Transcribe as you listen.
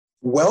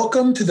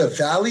Welcome to the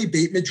Valley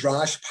Beit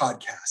Midrash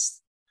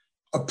podcast,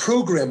 a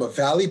program of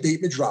Valley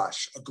Beit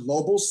Midrash, a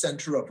global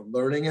center of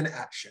learning and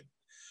action.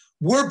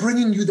 We're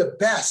bringing you the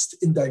best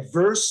in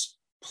diverse,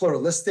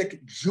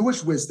 pluralistic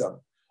Jewish wisdom,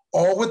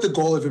 all with the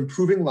goal of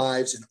improving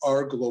lives in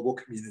our global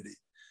community.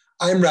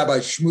 I'm Rabbi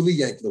Shmuley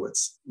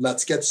Yanklowitz.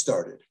 Let's get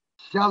started.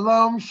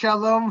 Shalom,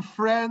 shalom,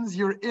 friends.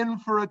 You're in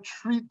for a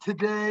treat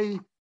today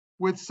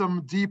with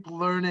some deep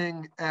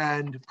learning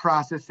and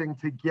processing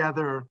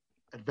together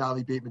at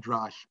Valley Beit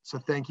Midrash. So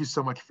thank you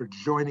so much for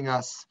joining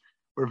us.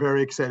 We're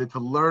very excited to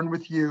learn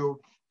with you.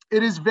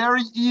 It is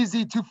very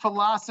easy to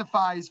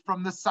philosophize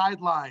from the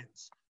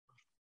sidelines.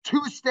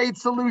 Two-state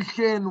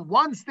solution,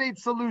 one-state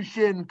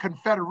solution,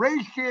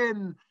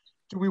 confederation.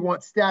 Do we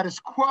want status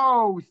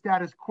quo?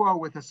 Status quo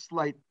with a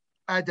slight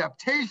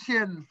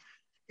adaptation.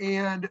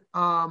 And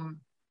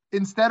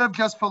instead of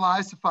just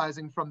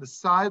philosophizing from the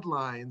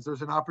sidelines,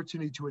 there's an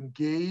opportunity to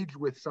engage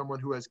with someone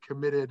who has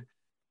committed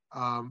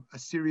a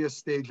serious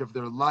stage of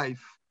their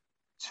life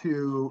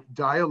to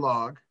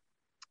dialogue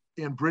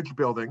and bridge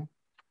building,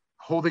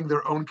 holding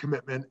their own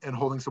commitment and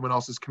holding someone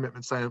else's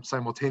commitment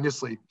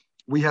simultaneously.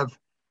 We have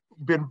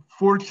been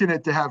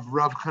fortunate to have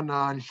Rav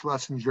Hanan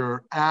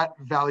Schlesinger at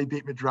Valley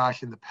Beit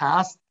Midrash in the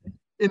past,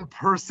 in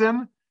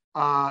person,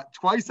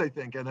 twice, I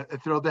think, and I'm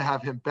thrilled to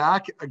have him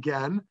back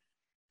again.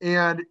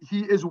 And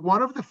he is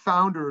one of the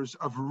founders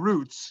of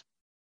Roots,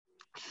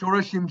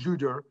 Shorashim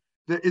Judah,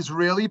 the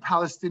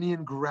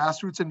Israeli-Palestinian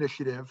grassroots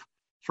initiative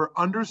for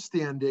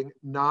understanding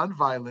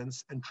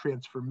nonviolence and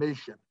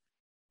transformation.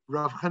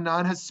 Rav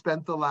Hanan has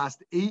spent the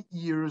last 8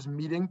 years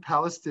meeting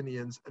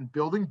Palestinians and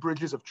building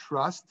bridges of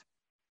trust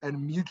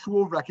and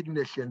mutual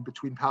recognition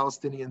between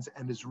Palestinians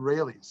and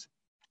Israelis.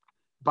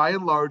 By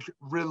and large,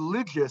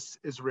 religious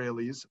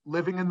Israelis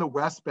living in the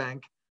West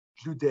Bank,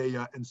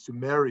 Judea, and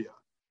Samaria.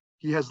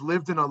 He has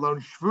lived in Alon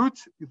Shvut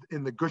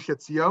in the Gush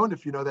Etzion.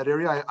 If you know that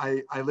area,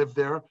 I lived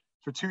there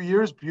for 2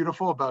 years.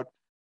 Beautiful, about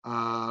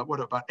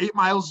 8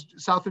 miles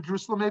south of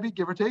Jerusalem, maybe,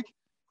 give or take,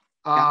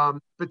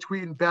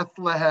 between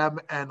Bethlehem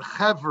and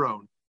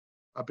Hebron,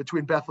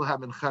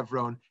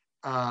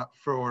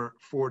 for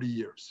 40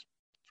 years.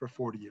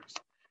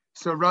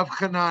 So Rav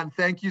Hanan,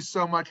 thank you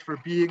so much for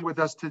being with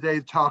us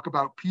today to talk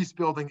about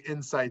peace-building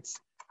insights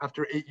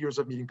after 8 years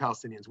of meeting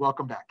Palestinians.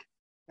 Welcome back.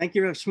 Thank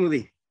you, Rav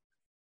Shmuley.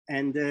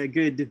 And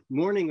good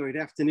morning or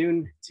good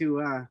afternoon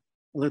to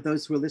all of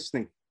those who are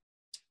listening.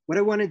 What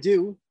I want to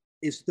do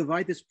is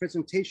divide this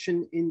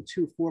presentation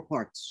into 4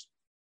 parts.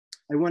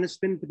 I want to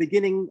spend at the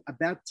beginning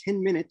about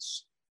 10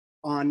 minutes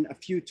on a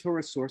few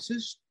Torah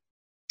sources.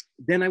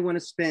 Then I want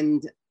to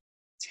spend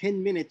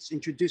 10 minutes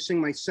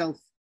introducing myself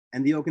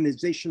and the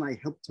organization I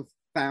helped to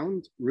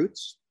found,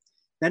 Roots.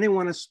 Then I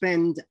want to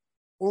spend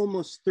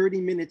almost 30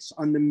 minutes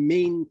on the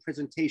main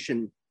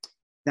presentation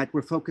that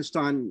we're focused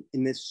on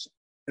in this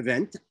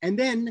event. And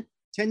then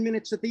 10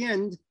 minutes at the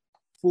end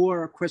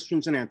for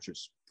questions and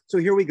answers. So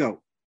here we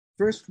go.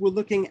 First, we're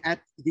looking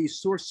at the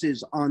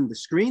sources on the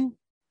screen.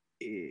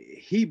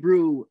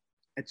 Hebrew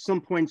at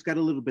some points got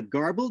a little bit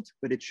garbled,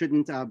 but it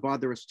shouldn't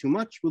bother us too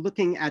much. We're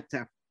looking at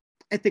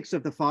Ethics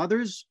of the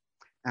Fathers.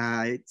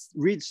 It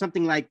reads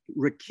something like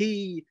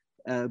Raki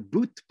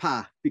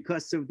Butpa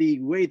because of the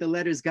way the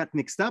letters got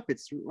mixed up.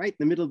 It's right in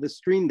the middle of the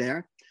screen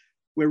there.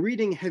 We're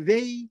reading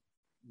Hevei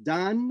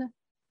Dan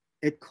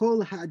Et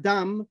Kol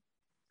Ha'adam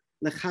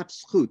Lechaf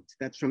Zchut.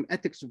 That's from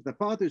Ethics of the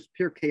Fathers,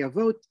 Pirkei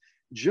Avot.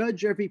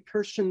 Judge every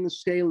person the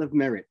scale of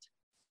merit.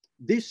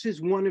 This is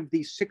one of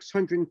the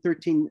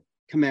 613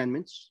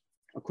 commandments,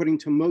 according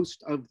to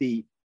most of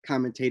the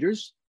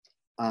commentators.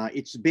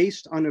 It's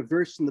based on a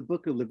verse in the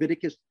book of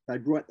Leviticus that I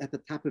brought at the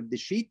top of the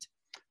sheet.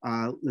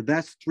 The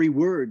last 3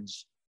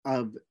 words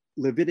of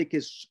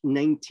Leviticus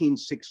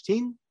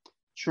 19:16,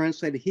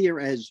 translated here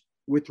as,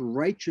 with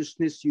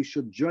righteousness you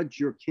shall judge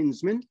your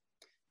kinsmen.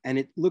 And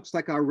it looks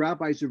like our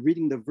rabbis are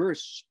reading the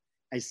verse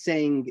as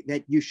saying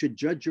that you should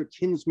judge your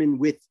kinsmen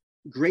with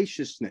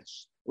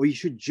graciousness, or you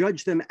should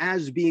judge them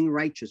as being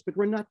righteous. But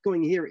we're not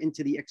going here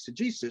into the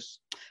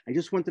exegesis. I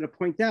just wanted to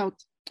point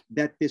out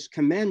that this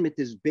commandment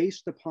is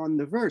based upon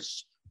the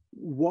verse.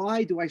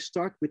 Why do I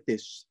start with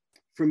this?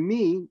 For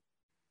me,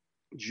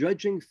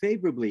 judging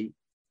favorably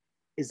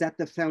is at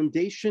the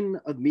foundation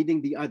of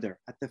meeting the other,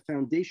 at the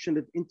foundation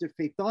of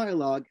interfaith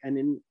dialogue, and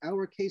in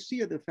our case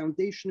here, the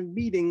foundation of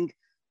meeting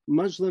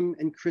Muslim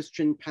and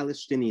Christian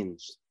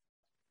Palestinians.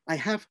 I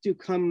have to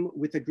come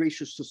with a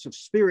graciousness of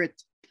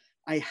spirit.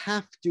 I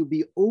have to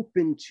be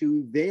open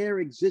to their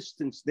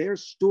existence, their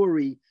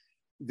story,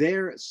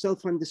 their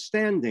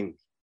self-understanding.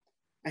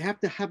 I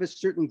have to have a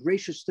certain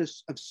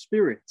graciousness of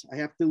spirit. I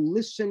have to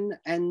listen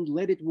and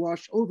let it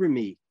wash over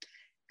me.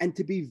 And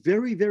to be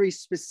very, very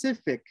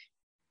specific,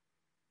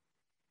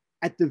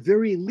 at the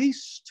very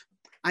least,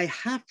 I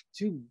have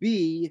to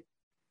be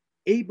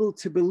able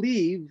to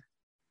believe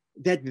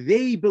that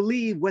they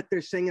believe what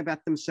they're saying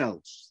about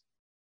themselves.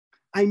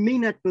 I may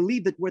not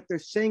believe that what they're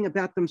saying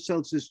about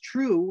themselves is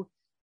true,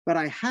 but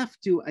I have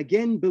to,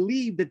 again,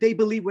 believe that they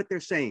believe what they're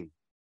saying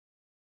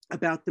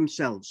about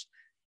themselves.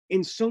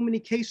 In so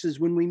many cases,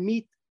 when we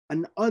meet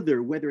an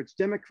other, whether it's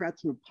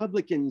Democrats and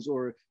Republicans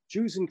or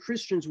Jews and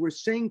Christians, we're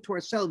saying to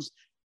ourselves,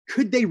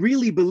 could they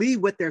really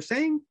believe what they're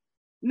saying?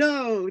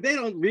 No, they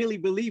don't really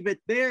believe it.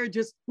 They're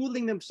just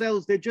fooling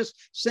themselves. They're just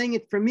saying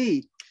it for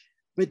me.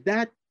 But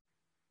that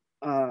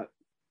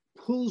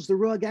pulls the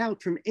rug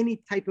out from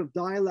any type of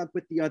dialogue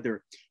with the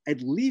other.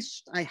 At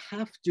least I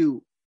have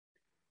to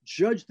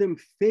judge them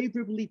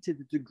favorably to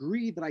the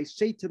degree that I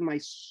say to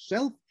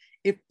myself,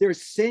 if they're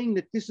saying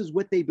that this is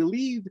what they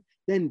believe,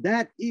 then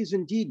that is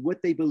indeed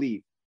what they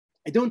believe.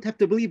 I don't have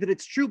to believe that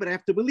it's true, but I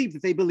have to believe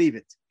that they believe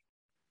it.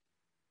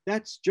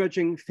 That's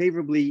judging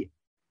favorably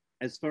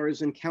as far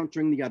as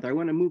encountering the other. I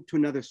want to move to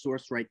another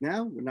source right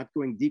now. We're not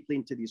going deeply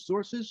into these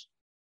sources.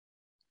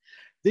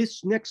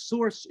 This next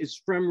source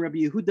is from Rabbi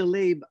Yehuda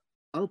Leib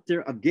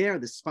Alter of Ger,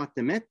 the Sfat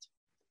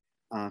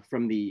Emet,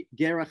 from the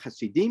Gera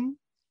Hasidim.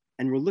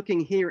 And we're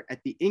looking here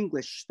at the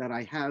English that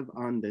I have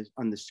on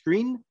the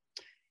screen.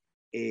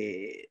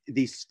 The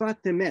Sfat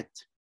Emet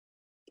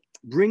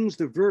brings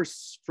the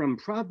verse from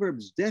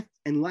Proverbs, death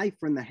and life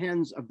are in the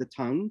hands of the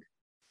tongue.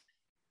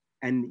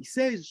 And he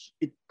says,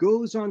 it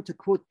goes on to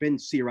quote Ben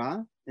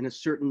Sirah in a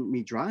certain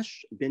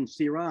midrash. Ben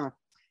Sirah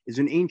is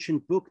an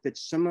ancient book that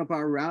some of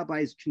our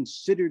rabbis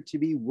considered to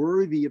be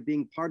worthy of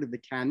being part of the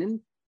canon,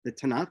 the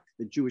Tanakh,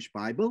 the Jewish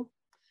Bible.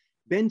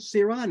 Ben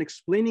Sirah, in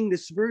explaining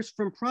this verse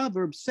from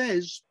Proverbs,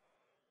 says,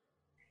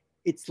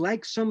 it's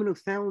like someone who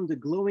found a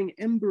glowing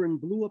ember and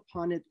blew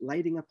upon it,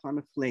 lighting upon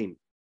a flame.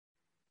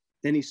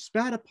 Then he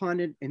spat upon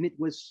it and it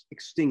was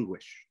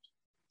extinguished.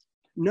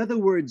 In other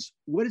words,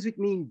 what does it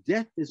mean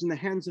death is in the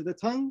hands of the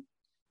tongue?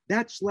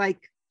 That's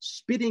like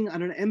spitting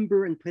on an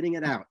ember and putting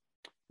it out.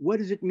 What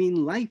does it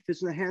mean life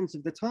is in the hands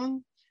of the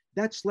tongue?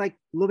 That's like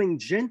blowing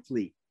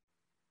gently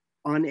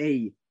on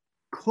a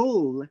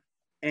coal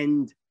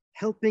and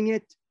helping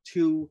it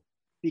to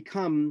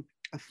become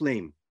a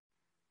flame.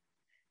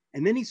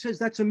 And then he says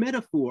that's a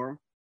metaphor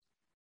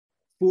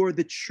for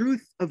the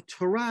truth of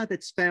Torah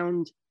that's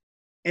found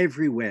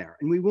everywhere.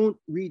 And we won't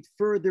read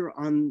further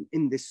on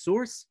in this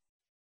source.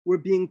 We're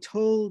being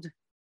told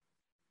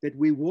that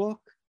we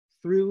walk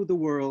through the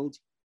world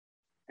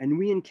and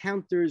we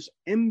encounter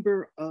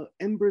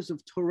embers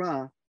of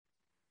Torah,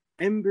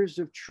 embers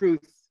of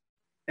truth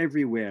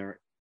everywhere.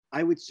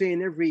 I would say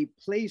in every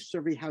place,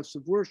 every house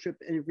of worship,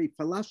 every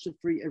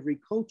philosophy, every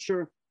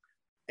culture,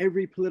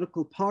 every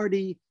political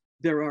party,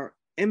 there are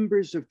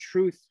embers of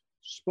truth,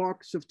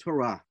 sparks of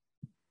Torah.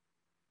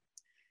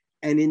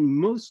 And in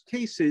most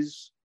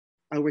cases,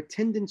 our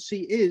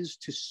tendency is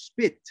to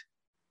spit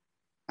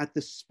at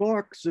the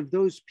sparks of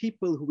those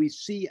people who we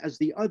see as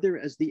the other,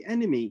 as the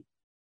enemy.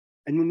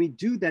 And when we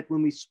do that,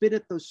 when we spit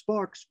at those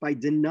sparks by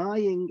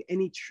denying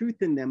any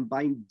truth in them,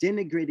 by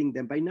denigrating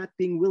them, by not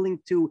being willing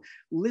to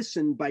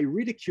listen, by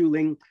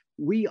ridiculing,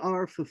 we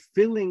are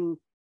fulfilling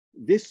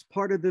this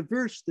part of the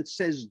verse that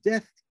says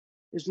death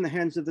is in the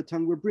hands of the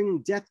tongue. We're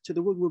bringing death to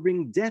the world. We're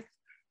bringing death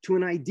to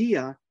an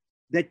idea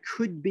that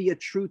could be a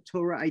true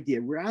Torah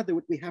idea. Rather,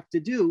 what we have to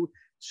do,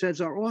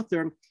 says our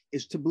author,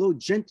 is to blow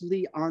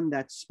gently on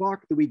that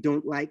spark that we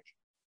don't like.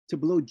 To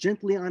blow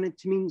gently on it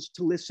means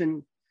to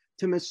listen,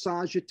 to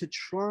massage it, to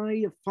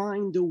try to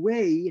find a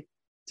way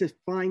to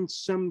find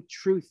some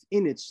truth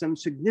in it, some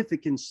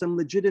significance, some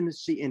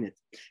legitimacy in it.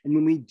 And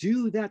when we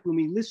do that, when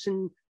we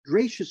listen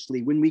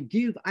graciously, when we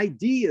give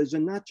ideas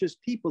and not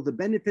just people the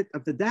benefit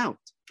of the doubt,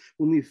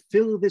 when we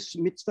fill this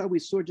mitzvah we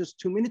saw just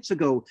 2 minutes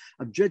ago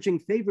of judging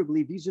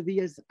favorably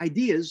vis-a-vis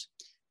ideas,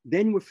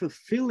 then we're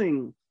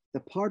fulfilling the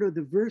part of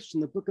the verse in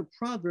the book of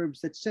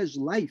Proverbs that says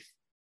life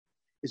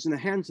is in the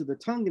hands of the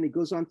tongue. And it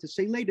goes on to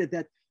say later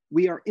that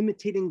we are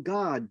imitating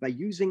God by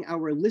using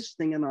our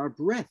listening and our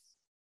breath,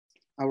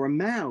 our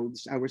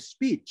mouths, our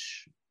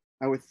speech,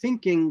 our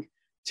thinking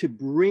to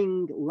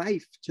bring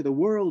life to the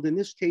world, in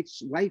this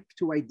case, life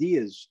to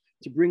ideas,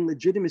 to bring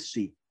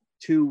legitimacy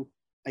to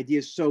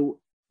ideas. So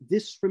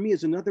this for me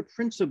is another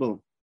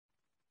principle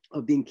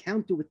of the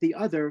encounter with the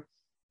other,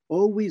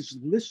 always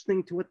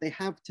listening to what they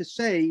have to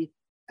say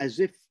as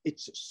if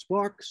it's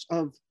sparks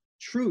of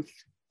truth,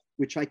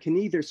 which I can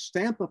either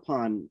stamp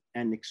upon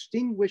and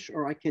extinguish,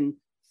 or I can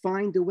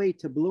find a way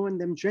to blow on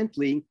them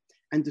gently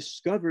and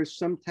discover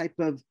some type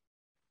of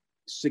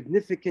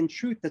significant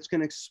truth that's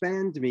going to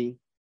expand me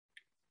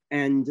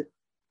and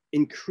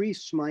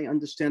increase my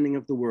understanding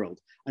of the world.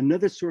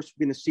 Another source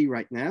we're going to see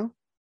right now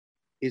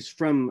is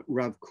from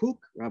Rav Kook,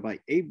 Rabbi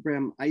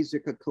Abraham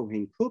Isaac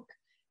Cohen Kook.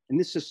 And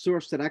this is a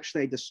source that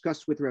actually I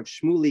discussed with Rav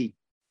Shmuley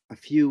a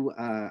few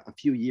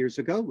years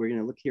ago. We're going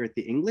to look here at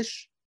the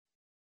English.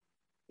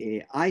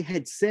 I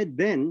had said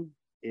then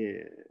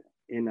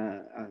in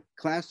a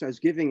class I was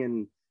giving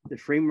in the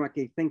framework,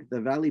 I think, the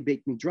Valley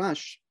Beit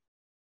Midrash,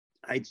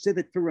 I'd said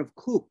that for Rav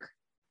Kook,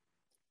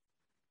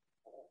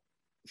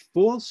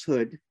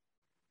 falsehood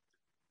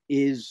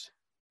is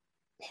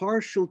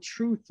partial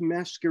truth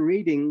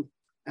masquerading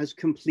as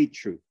complete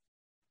truth.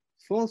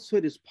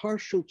 Falsehood is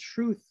partial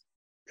truth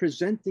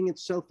presenting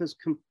itself as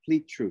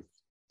complete truth.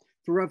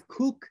 For Rav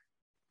Kook,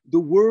 the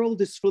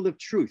world is full of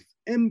truth,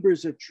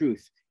 embers of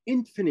truth,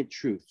 infinite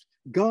truth,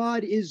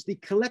 God is the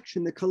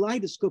collection, the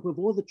kaleidoscope of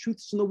all the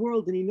truths in the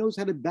world, and he knows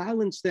how to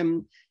balance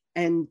them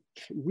and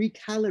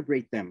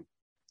recalibrate them.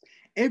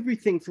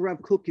 Everything for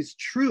Rav Kook is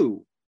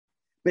true,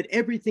 but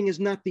everything is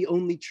not the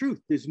only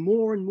truth. There's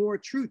more and more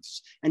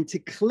truths. And to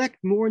collect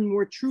more and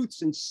more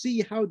truths and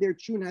see how they're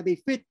true and how they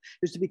fit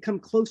is to become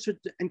closer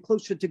and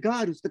closer to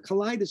God, who's the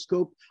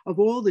kaleidoscope of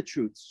all the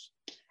truths.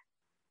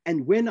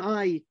 And when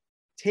I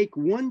take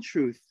one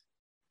truth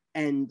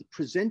and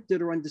present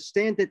it or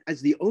understand it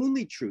as the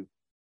only truth,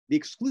 the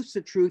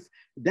exclusive truth,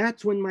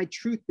 that's when my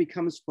truth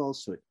becomes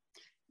falsehood.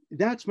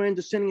 That's my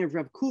understanding of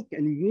Rav Kook.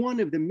 And one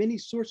of the many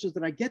sources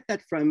that I get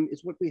that from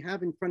is what we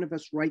have in front of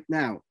us right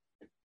now,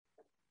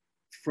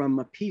 from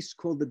a piece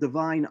called The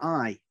Divine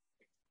Eye.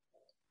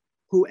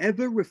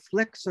 Whoever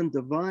reflects on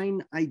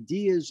divine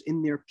ideas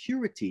in their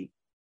purity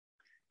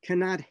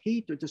cannot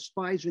hate or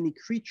despise any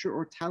creature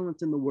or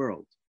talent in the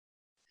world,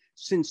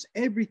 since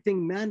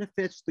everything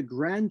manifests the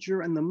grandeur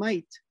and the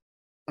might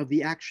of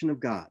the action of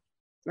God,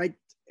 right?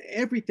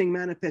 Everything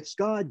manifests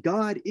God.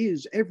 God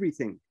is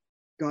everything.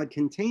 God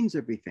contains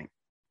everything.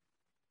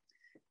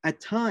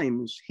 At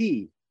times,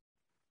 he,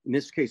 in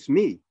this case,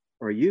 me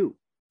or you,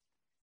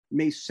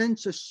 may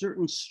sense a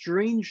certain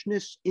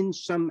strangeness in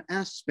some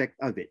aspect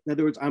of it. In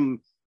other words,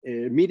 I'm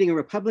meeting a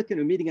Republican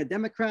or meeting a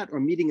Democrat or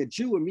meeting a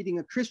Jew or meeting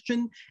a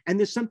Christian, and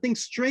there's something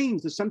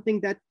strange, there's something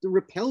that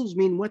repels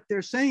me in what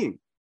they're saying.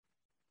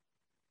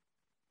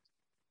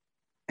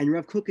 And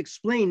Rav Kook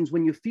explains,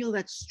 when you feel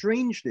that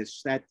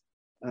strangeness, that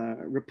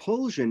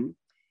repulsion,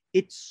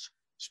 it's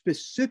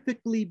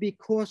specifically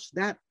because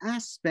that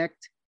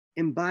aspect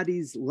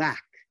embodies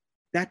lack.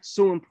 That's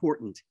so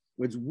important.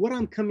 It's what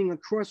I'm coming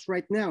across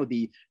right now,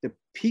 the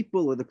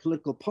people or the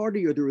political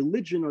party or the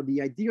religion or the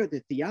idea or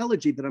the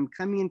theology that I'm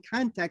coming in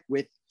contact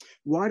with.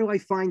 Why do I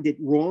find it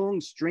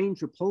wrong,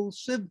 strange,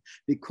 repulsive?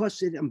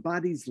 Because it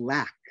embodies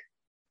lack.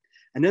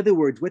 In other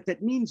words, what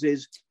that means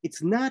is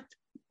it's not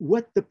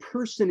what the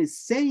person is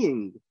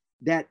saying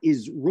that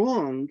is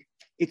wrong,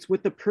 it's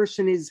what the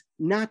person is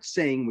not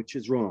saying which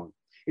is wrong.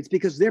 It's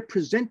because they're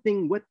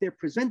presenting what they're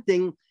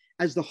presenting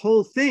as the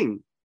whole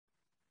thing.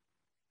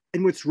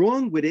 And what's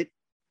wrong with it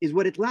is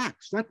what it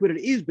lacks, not what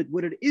it is, but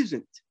what it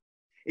isn't.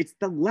 It's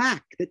the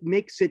lack that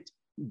makes it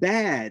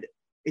bad.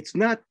 It's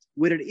not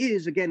what it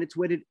is, again, it's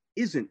what it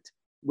isn't,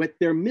 what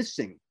they're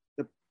missing,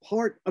 the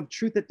part of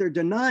truth that they're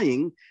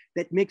denying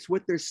that makes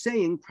what they're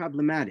saying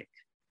problematic.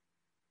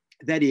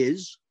 That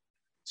is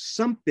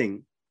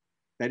something,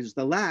 that is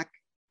the lack,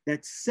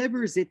 that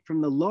severs it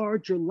from the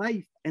larger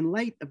life and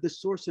light of the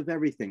source of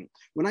everything.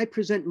 When I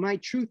present my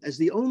truth as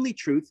the only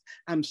truth,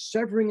 I'm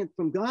severing it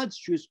from God's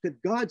truth, because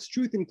God's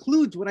truth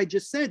includes what I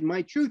just said,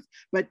 my truth,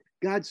 but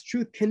God's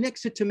truth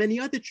connects it to many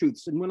other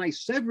truths. And when I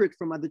sever it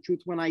from other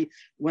truths, when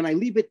I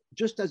leave it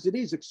just as it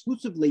is,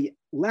 exclusively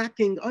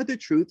lacking other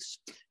truths,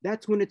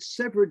 that's when it's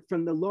severed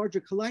from the larger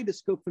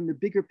kaleidoscope, from the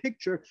bigger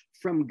picture,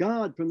 from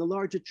God, from the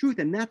larger truth.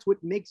 And that's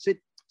what makes it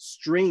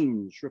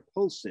strange,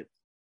 repulsive.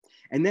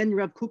 And then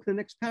Rav Kook, the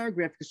next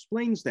paragraph,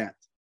 explains that.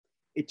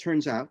 It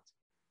turns out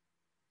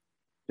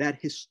that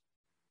his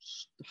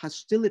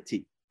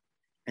hostility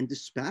and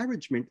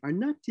disparagement are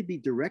not to be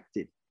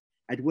directed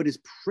at what is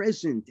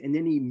present in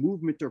any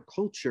movement or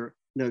culture,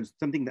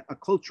 something that a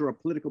culture or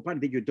political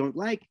party that you don't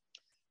like,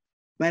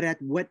 but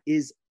at what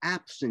is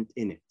absent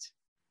in it,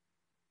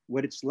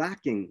 what it's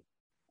lacking,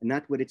 and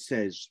not what it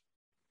says.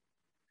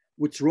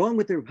 What's wrong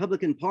with the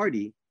Republican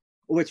Party,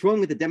 or what's wrong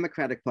with the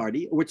Democratic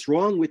Party, or what's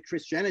wrong with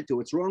Christianity, or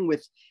what's wrong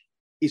with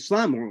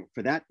Islam, or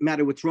for that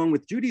matter, what's wrong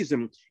with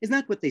Judaism, is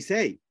not what they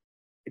say.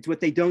 It's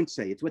what they don't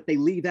say. It's what they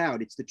leave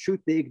out. It's the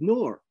truth they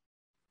ignore.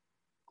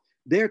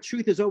 Their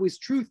truth is always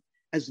truth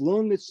as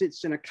long as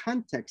it's in a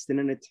context and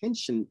an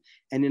attention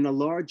and in a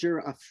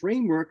larger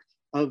framework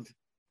of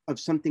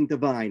something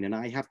divine. And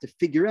I have to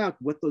figure out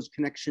what those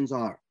connections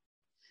are.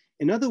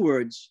 In other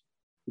words,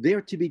 they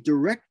are to be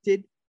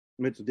directed,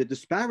 the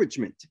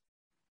disparagement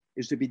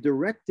is to be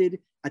directed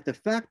at the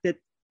fact that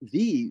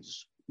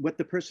these, what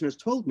the person has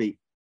told me,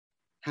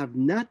 have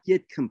not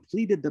yet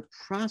completed the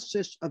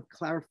process of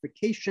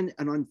clarification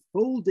and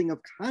unfolding of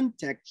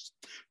context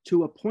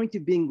to a point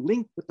of being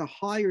linked with the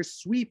higher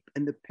sweep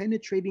and the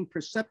penetrating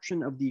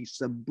perception of the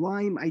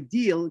sublime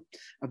ideal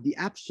of the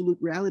absolute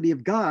reality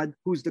of God,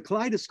 who's the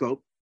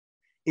kaleidoscope,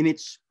 in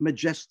its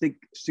majestic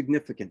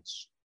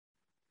significance.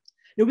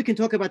 Now, we can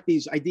talk about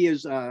these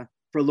ideas for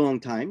a long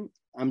time.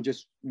 I'm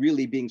just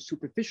really being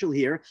superficial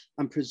here.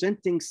 I'm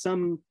presenting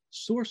some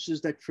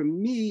sources that for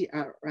me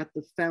are at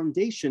the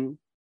foundation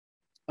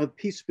of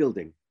peace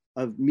building,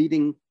 of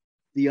meeting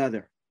the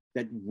other.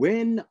 That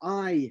when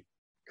I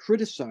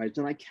criticize,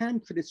 and I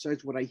can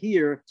criticize what I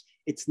hear,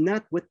 it's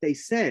not what they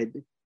said,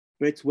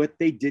 but it's what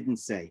they didn't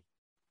say.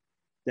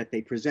 That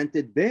they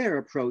presented their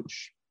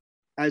approach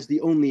as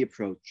the only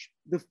approach,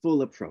 the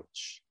full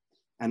approach.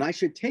 And I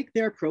should take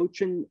their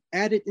approach and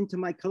add it into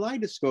my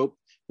kaleidoscope,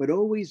 but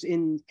always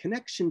in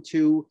connection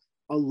to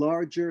a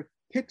larger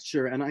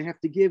picture. And I have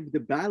to give the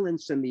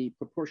balance and the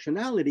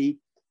proportionality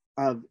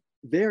of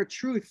their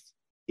truth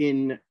in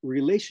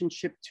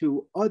relationship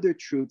to other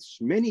truths,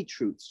 many,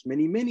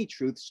 many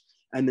truths,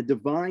 and the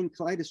divine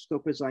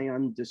kaleidoscope as I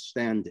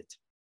understand it.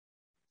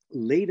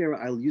 Later,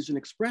 I'll use an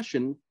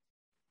expression,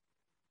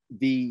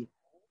 the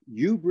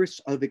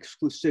hubris of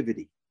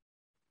exclusivity.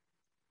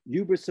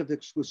 Hubris of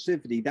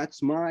exclusivity,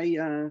 that's my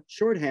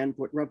shorthand,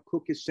 what Rav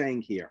Kook is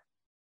saying here.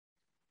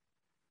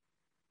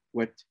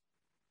 What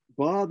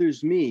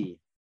bothers me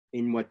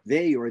in what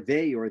they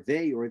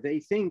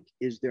think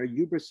is their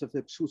hubris of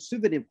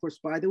exclusivity. Of course,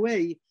 by the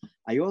way,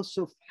 I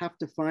also have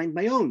to find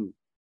my own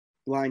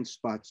blind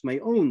spots, my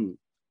own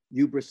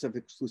hubris of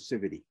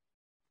exclusivity.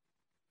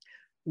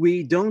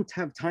 We don't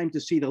have time to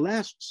see the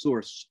last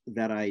source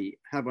that I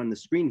have on the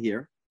screen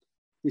here.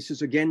 This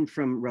is again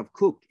from Rav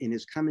Kook in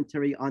his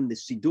commentary on the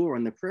Siddur,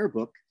 on the prayer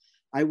book.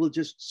 I will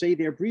just say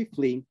there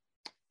briefly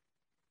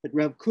that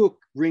Rav Kook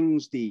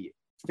brings the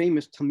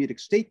famous Talmudic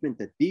statement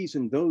that these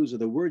and those are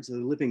the words of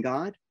the living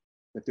God,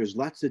 that there's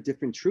lots of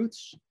different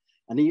truths.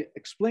 And he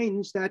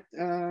explains that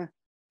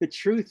the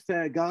truth,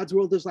 God's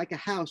world is like a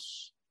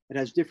house. It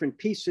has different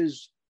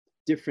pieces,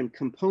 different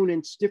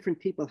components, different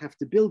people have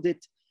to build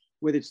it,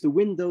 whether it's the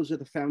windows or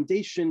the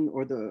foundation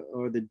or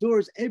the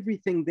doors,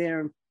 everything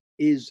there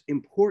is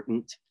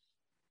important,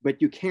 but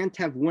you can't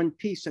have one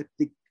piece at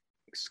the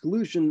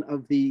exclusion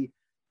of the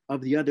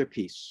other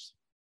piece.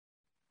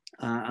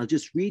 I'll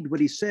just read what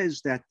he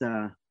says, that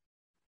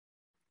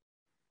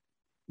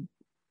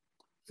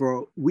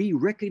for we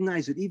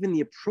recognize that even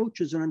the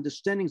approaches and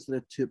understandings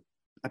that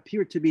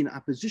appear to be in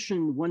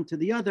opposition one to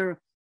the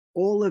other,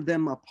 all of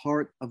them are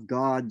part of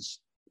God's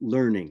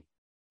learning.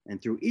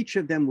 And through each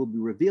of them will be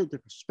revealed a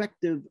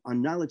perspective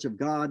on knowledge of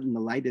God in the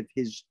light of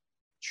his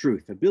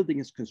truth. A building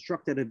is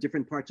constructed of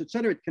different parts,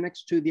 etc. It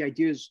connects to the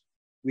ideas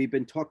we've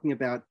been talking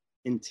about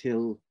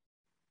until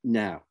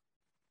now.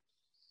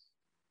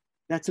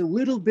 That's a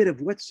little bit of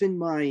what's in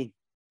my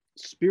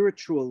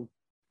spiritual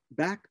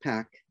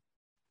backpack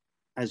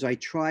as I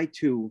try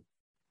to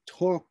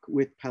talk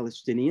with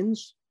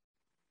Palestinians.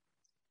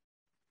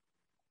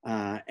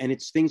 And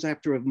it's things I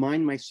have to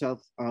remind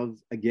myself of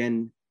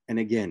again and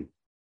again.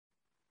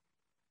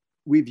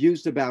 We've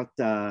used about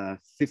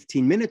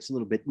 15 minutes, a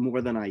little bit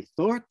more than I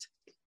thought.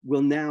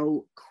 We'll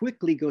now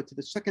quickly go to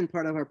the second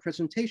part of our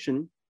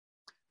presentation,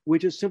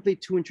 which is simply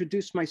to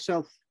introduce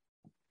myself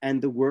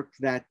and the work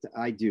that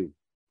I do.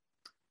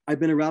 I've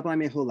been a rabbi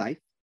my whole life,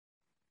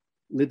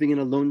 living in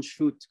a lone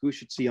shvut,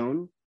 Gush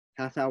Etzion,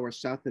 half hour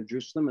south of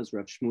Jerusalem, as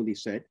Rav Shmuley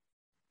said.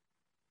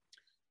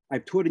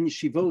 I've taught in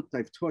yeshivot,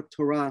 I've taught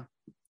Torah.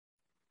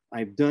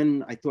 I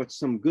thought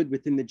some good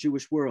within the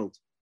Jewish world.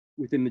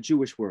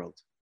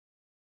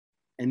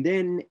 And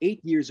then 8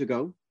 years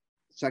ago,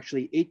 it's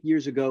actually 8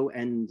 years ago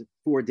and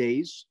 4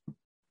 days,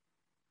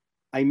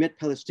 I met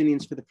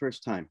Palestinians for the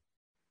first time,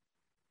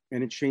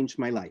 and it changed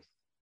my life.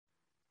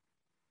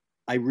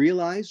 I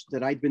realized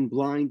that I'd been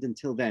blind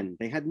until then.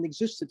 They hadn't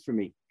existed for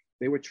me.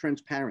 They were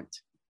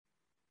transparent.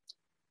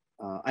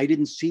 I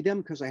didn't see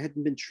them because I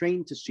hadn't been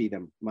trained to see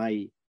them.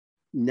 My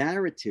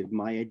narrative,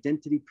 my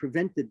identity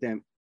prevented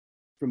them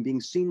from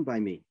being seen by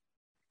me.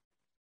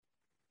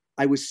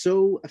 I was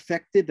so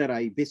affected that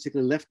I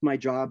basically left my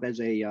job as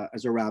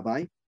a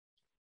rabbi,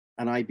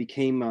 and I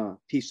became a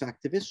peace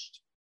activist,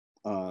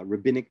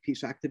 rabbinic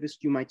peace activist,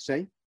 you might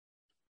say.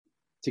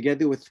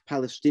 Together with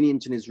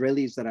Palestinians and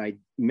Israelis that I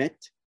met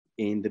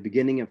in the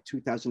beginning of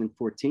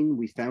 2014,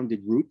 we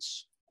founded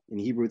Roots. In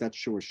Hebrew, that's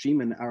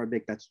Shorashim. In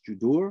Arabic, that's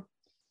Judur,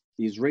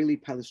 the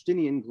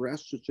Israeli-Palestinian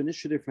Grassroots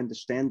Initiative for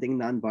Understanding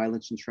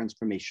Nonviolence and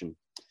Transformation.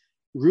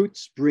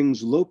 Roots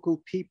brings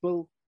local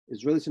people,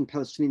 Israelis and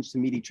Palestinians, to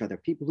meet each other,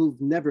 people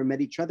who've never met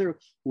each other,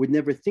 who would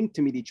never think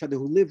to meet each other,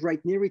 who live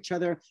right near each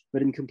other,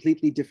 but in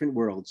completely different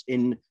worlds,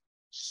 in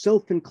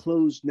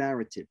self-enclosed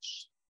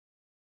narratives.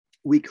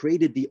 We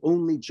created the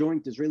only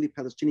joint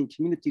Israeli-Palestinian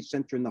community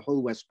center in the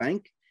whole West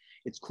Bank.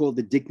 It's called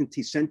the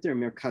Dignity Center,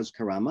 Merkaz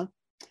Karama.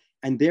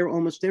 And there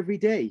almost every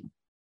day,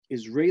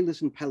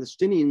 Israelis and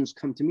Palestinians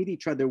come to meet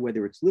each other,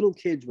 whether it's little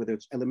kids, whether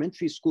it's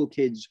elementary school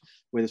kids,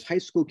 whether it's high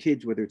school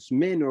kids, whether it's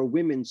men or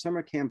women,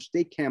 summer camps,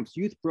 day camps,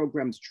 youth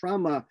programs,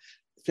 trauma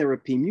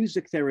therapy,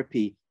 music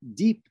therapy,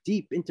 deep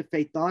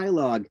interfaith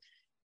dialogue,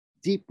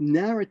 deep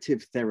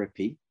narrative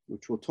therapy,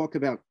 which we'll talk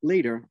about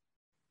later.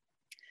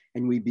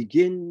 And we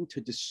begin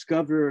to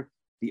discover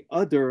the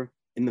other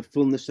in the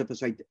fullness of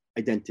his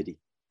identity.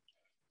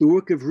 The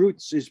work of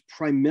Roots is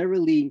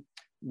primarily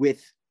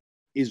with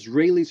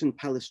Israelis and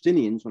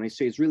Palestinians. When I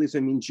say Israelis, I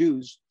mean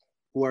Jews,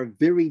 who are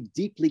very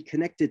deeply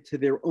connected to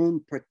their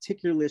own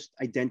particularist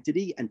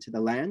identity and to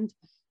the land.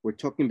 We're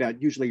talking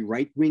about usually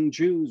right-wing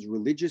Jews,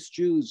 religious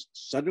Jews,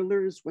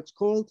 settlers, what's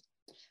called.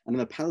 And on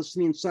the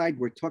Palestinian side,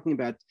 we're talking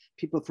about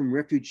people from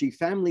refugee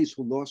families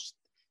who lost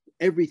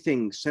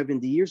everything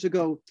 70 years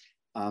ago,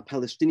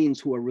 Palestinians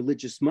who are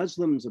religious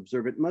Muslims,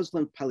 observant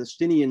Muslims,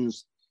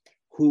 Palestinians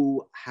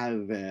who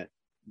have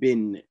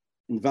been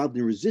involved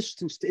in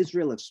resistance to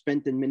Israel, have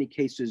spent in many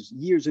cases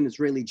years in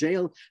Israeli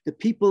jail. The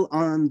people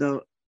on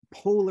the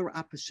polar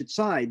opposite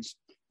sides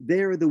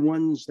they're the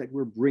ones that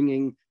we're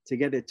bringing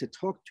together to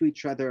talk to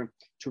each other,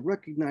 to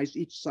recognize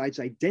each side's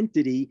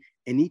identity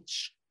and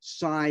each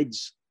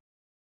side's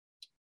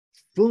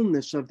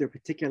fullness of their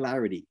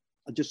particularity.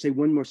 I'll just say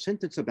one more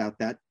sentence about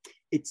that.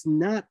 It's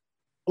not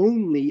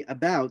only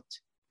about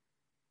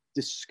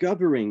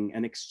discovering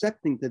and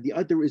accepting that the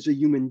other is a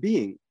human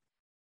being.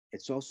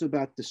 It's also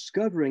about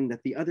discovering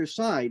that the other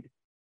side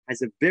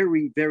has a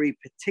very, very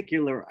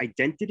particular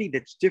identity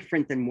that's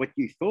different than what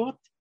you thought.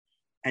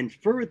 And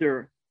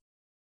further,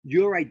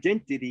 your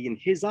identity in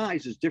his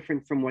eyes is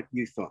different from what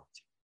you thought.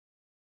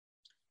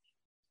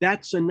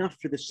 That's enough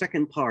for the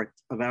second part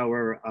of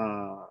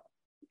our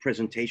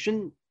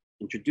presentation,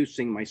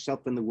 introducing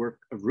myself and the work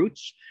of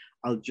Roots.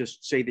 I'll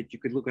just say that you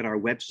could look at our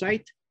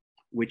website,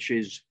 which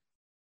is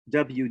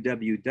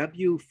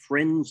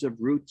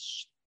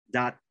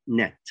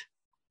www.friendsofroots.net,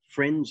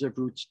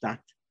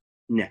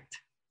 friendsofroots.net.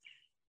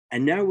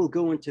 And now we'll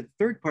go into the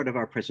third part of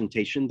our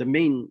presentation, the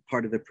main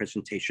part of the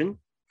presentation,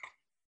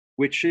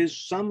 which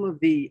is some of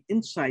the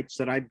insights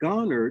that I've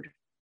garnered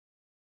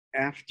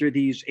after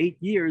these 8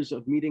 years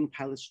of meeting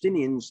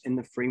Palestinians in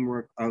the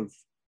framework of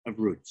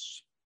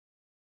Roots.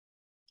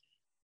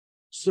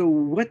 So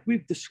what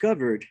we've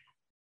discovered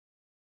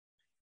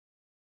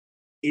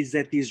is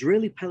that the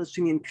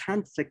Israeli-Palestinian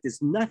conflict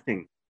is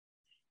nothing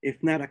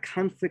if not a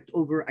conflict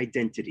over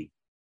identity,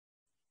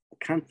 a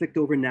conflict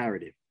over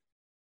narrative.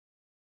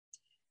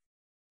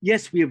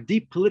 Yes, we have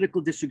deep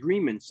political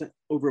disagreements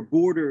over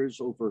borders,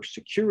 over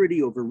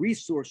security, over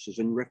resources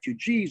and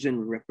refugees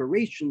and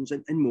reparations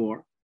and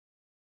more.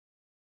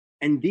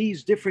 And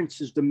these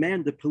differences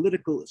demand a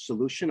political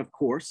solution, of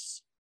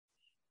course,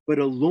 but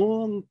a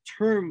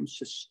long-term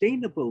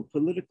sustainable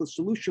political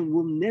solution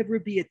will never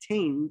be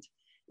attained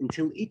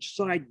until each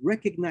side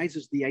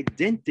recognizes the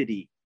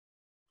identity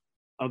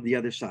of the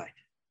other side.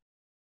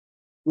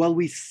 While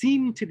we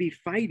seem to be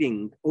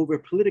fighting over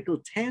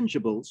political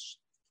tangibles,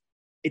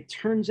 it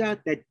turns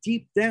out that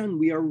deep down,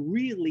 we are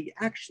really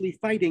actually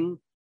fighting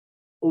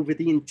over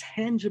the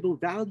intangible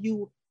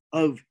value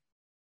of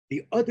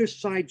the other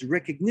side's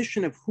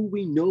recognition of who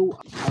we know,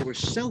 our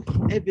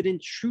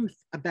self-evident truth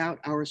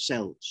about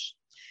ourselves.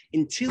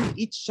 Until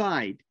each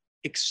side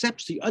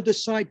accepts the other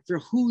side for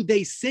who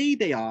they say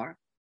they are,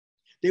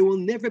 they will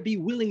never be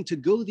willing to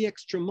go the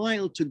extra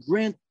mile to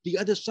grant the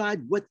other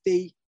side what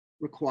they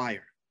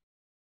require.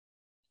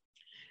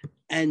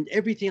 And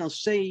everything I'll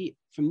say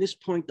from this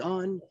point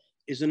on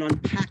is an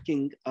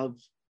unpacking of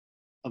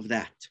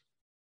that.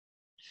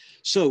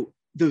 So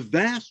the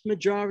vast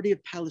majority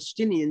of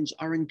Palestinians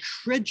are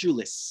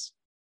incredulous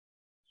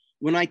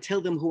when I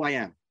tell them who I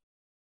am.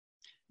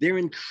 They're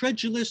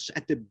incredulous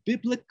at the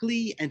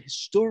biblically and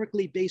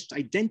historically based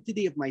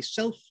identity of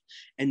myself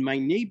and my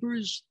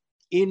neighbors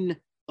in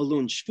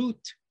Alon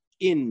Shvut,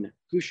 in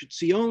Gush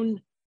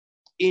Etzion,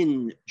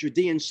 in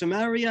Judea and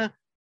Samaria.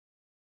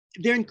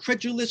 They're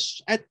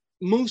incredulous at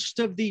most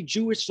of the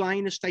Jewish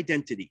Zionist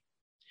identity.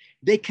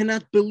 They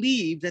cannot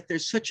believe that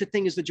there's such a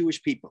thing as the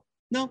Jewish people.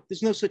 No,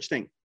 there's no such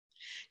thing.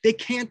 They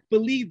can't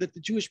believe that the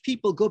Jewish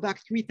people go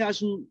back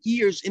 3,000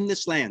 years in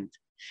this land.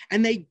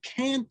 And they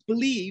can't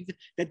believe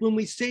that when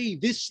we say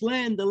this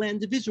land, the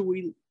land of Israel,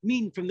 we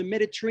mean from the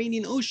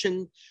Mediterranean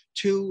Ocean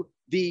to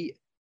the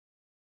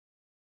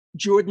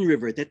Jordan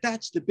River, that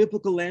that's the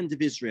biblical land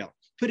of Israel.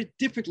 Put it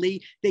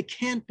differently, they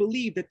can't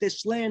believe that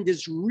this land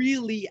is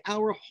really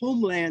our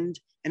homeland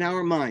in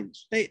our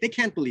minds. They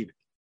can't believe it.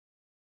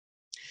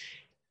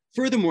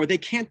 Furthermore, they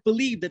can't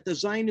believe that the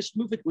Zionist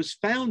movement was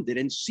founded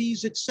and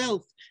sees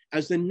itself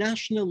as the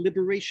national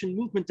liberation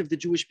movement of the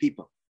Jewish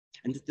people,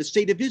 and that the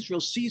state of Israel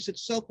sees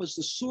itself as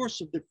the source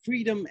of the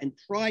freedom and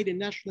pride and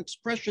national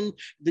expression of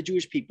the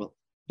Jewish people.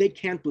 They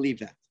can't believe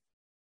that.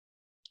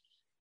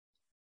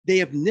 They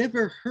have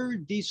never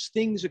heard these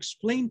things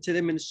explained to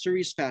them in a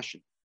serious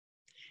fashion.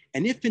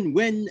 And if and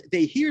when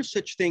they hear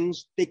such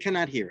things, they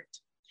cannot hear it.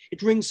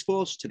 It rings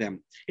false to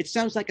them. It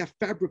sounds like a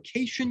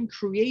fabrication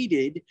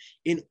created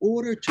in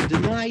order to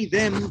deny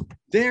them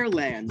their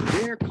land,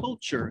 their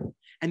culture,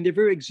 and their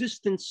very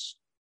existence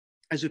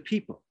as a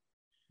people.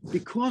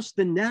 Because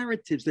the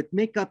narratives that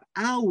make up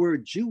our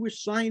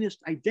Jewish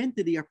Zionist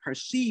identity are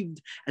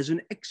perceived as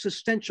an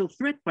existential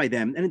threat by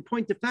them. And in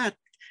point of fact,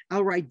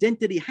 our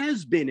identity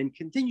has been and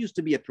continues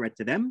to be a threat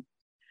to them.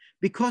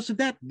 Because of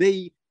that,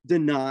 they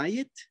deny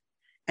it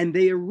and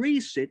they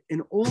erase it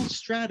in all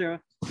strata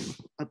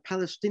of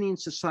Palestinian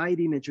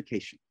society and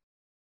education.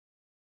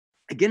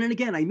 Again and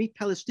again, I meet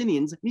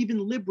Palestinians, and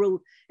even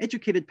liberal,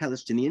 educated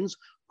Palestinians,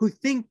 who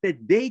think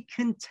that they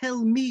can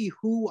tell me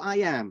who I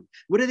am.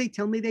 What do they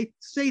tell me? They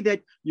say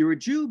that you're a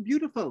Jew,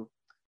 beautiful.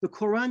 The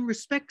Quran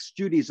respects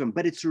Judaism,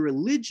 but it's a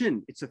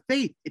religion, it's a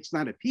faith, it's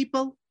not a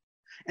people.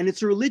 And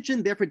it's a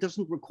religion, therefore it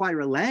doesn't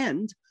require a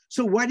land.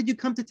 So why did you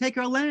come to take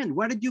our land?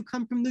 Why did you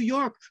come from New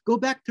York? Go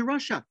back to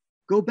Russia.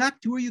 Go back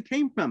to where you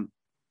came from.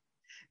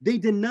 They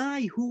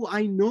deny who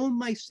I know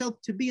myself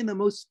to be in the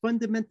most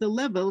fundamental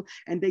level,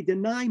 and they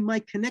deny my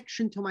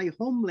connection to my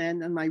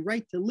homeland and my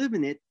right to live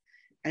in it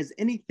as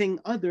anything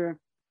other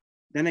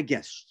than a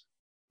guest.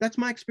 That's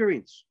my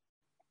experience.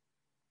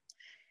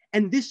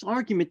 And this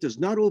argument does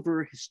not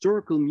over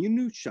historical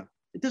minutiae.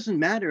 It doesn't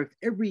matter if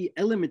every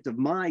element of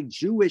my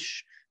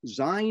Jewish,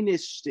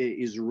 Zionist,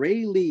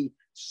 Israeli,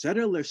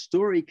 settler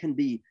story can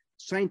be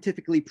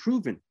scientifically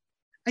proven.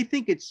 I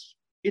think it's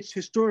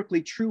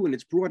historically true in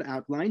its broad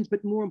outlines,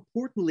 but more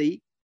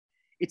importantly,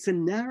 it's a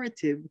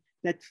narrative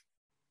that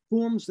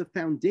forms the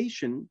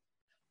foundation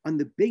on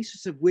the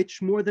basis of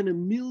which more than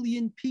 1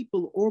 million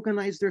people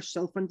organize their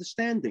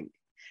self-understanding.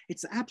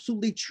 It's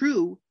absolutely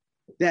true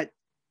that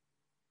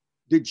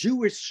the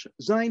Jewish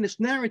Zionist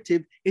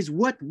narrative is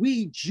what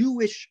we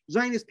Jewish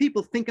Zionist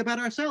people think about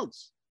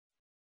ourselves.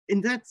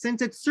 In that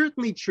sense, it's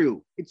certainly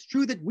true. It's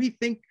true that we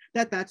think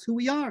that that's who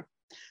we are.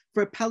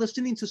 For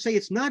Palestinians to say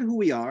it's not who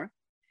we are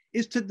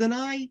is to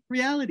deny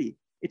reality.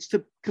 It's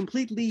to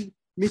completely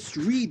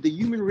misread the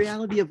human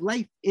reality of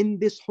life in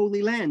this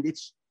holy land.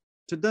 It's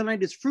to deny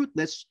it is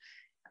fruitless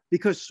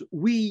because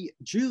we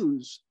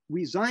Jews,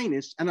 we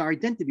Zionists, and our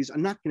identities are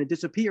not going to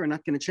disappear, are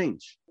not going to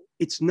change.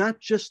 It's not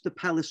just the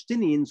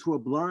Palestinians who are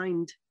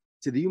blind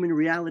to the human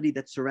reality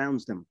that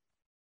surrounds them.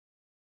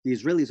 The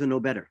Israelis are no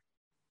better.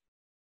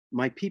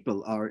 My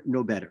people are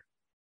no better.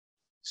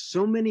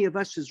 So many of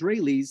us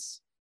Israelis,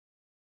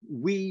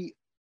 we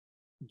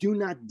do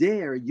not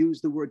dare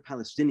use the word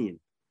Palestinian.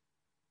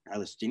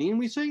 Palestinian,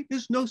 we say,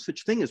 there's no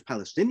such thing as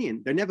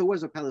Palestinian. There never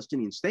was a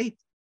Palestinian state.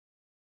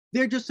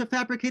 They're just a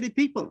fabricated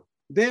people.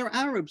 They're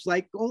Arabs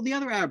like all the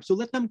other Arabs. So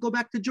let them go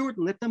back to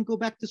Jordan. Let them go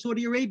back to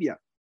Saudi Arabia.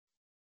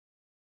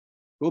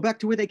 Go back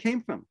to where they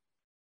came from.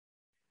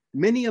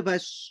 Many of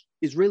us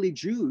Israeli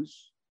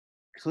Jews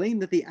claim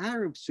that the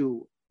Arabs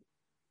who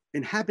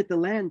inhabit the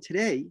land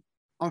today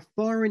are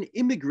foreign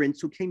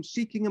immigrants who came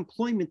seeking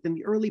employment in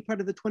the early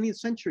part of the 20th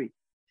century.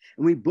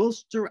 And we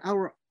bolster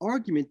our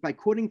argument by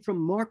quoting from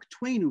Mark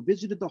Twain, who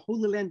visited the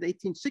Holy Land in the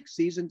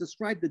 1860s and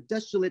described the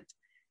desolate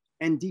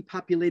and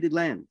depopulated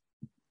land.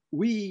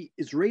 We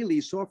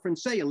Israelis often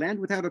say a land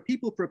without a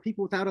people for a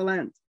people without a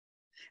land.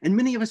 And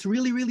many of us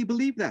really, really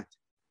believe that.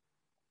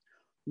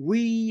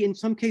 We, in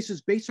some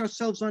cases, base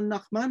ourselves on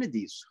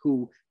Nachmanides,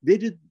 who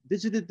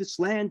visited this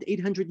land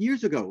 800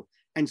 years ago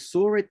and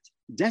saw it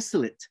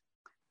desolate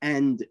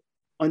and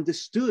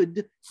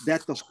understood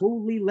that the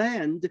Holy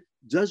Land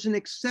doesn't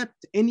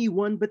accept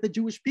anyone but the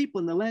Jewish people,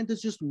 and the land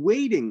is just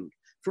waiting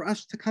for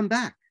us to come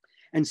back.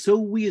 And so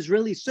we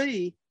Israelis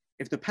say,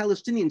 if the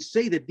Palestinians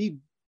say that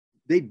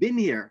they've been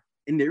here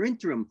in their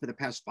interim for the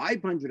past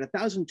 500,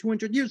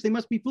 1,200 years, they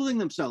must be fooling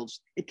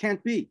themselves. It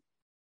can't be.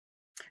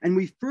 And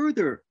we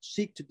further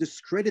seek to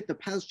discredit the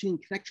Palestinian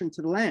connection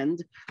to the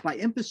land by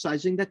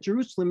emphasizing that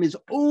Jerusalem is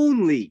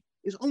only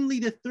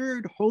the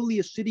third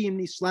holiest city in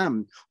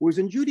Islam, whereas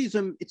in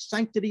Judaism, its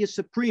sanctity is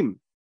supreme.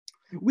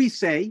 We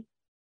say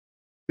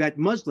that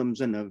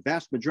Muslims, and the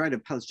vast majority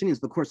of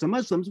Palestinians, of course, are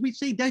Muslims, we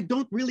say they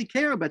don't really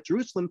care about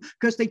Jerusalem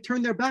because they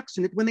turn their backs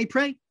on it when they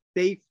pray.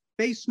 They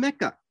face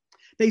Mecca.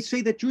 They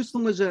say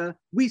that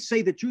we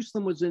say that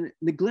Jerusalem was a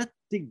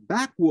neglected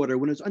backwater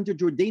when it was under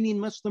Jordanian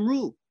Muslim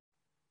rule.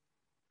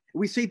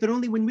 We say that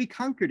only when we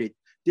conquered it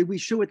did we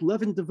show it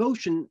love and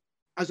devotion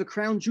as a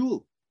crown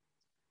jewel.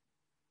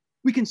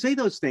 We can say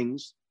those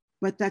things,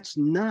 but that's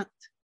not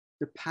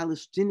the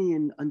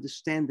Palestinian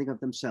understanding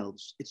of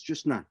themselves. It's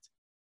just not.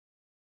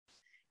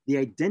 The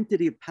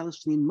identity of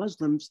Palestinian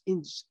Muslims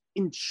is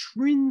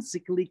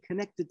intrinsically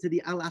connected to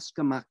the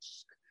Al-Aqsa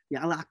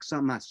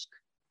Mosque,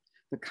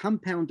 the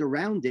compound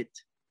around it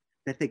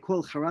that they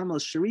call Haram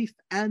al-Sharif,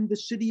 and the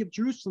city of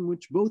Jerusalem,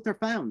 which both are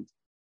found,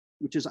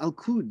 which is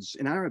Al-Quds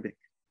in Arabic.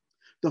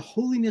 The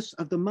holiness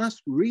of the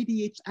mosque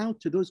radiates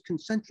out to those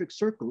concentric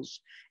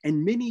circles,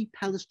 and many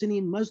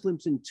Palestinian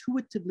Muslims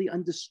intuitively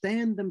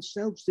understand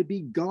themselves to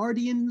be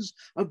guardians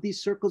of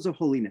these circles of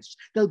holiness.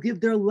 They'll give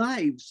their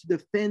lives to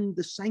defend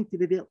the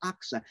sanctity of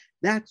Al-Aqsa.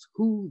 That's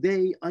who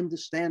they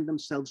understand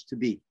themselves to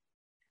be.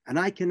 And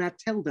I cannot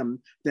tell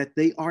them that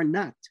they are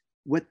not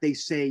what they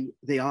say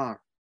they are.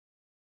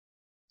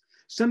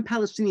 Some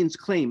Palestinians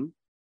claim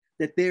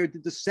that they're the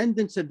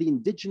descendants of the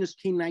indigenous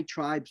Canaanite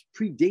tribes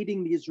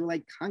predating the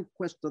Israelite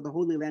conquest of the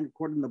Holy Land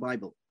according to the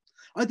Bible.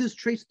 Others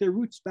trace their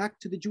roots back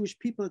to the Jewish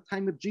people at the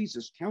time of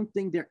Jesus,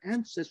 counting their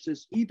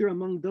ancestors either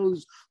among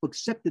those who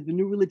accepted the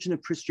new religion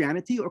of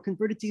Christianity or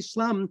converted to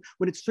Islam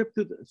when it swept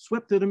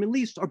through the Middle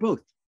East, or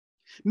both.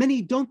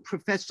 Many don't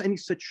profess any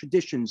such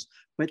traditions,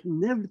 but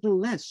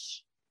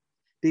nevertheless,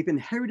 they've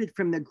inherited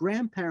from their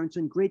grandparents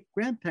and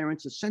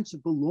great-grandparents a sense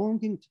of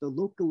belonging to the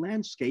local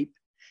landscape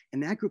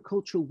and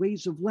agricultural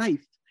ways of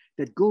life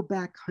that go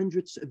back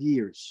hundreds of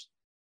years.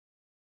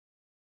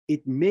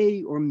 It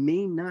may or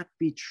may not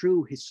be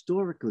true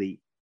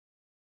historically,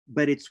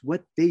 but it's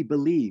what they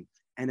believe.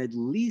 And at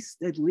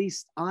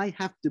least I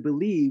have to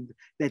believe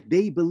that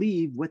they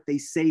believe what they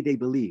say they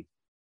believe.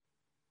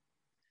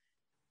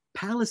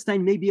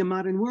 Palestine may be a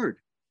modern word,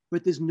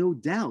 but there's no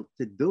doubt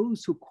that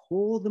those who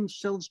call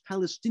themselves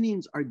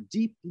Palestinians are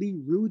deeply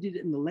rooted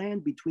in the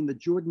land between the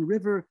Jordan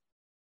River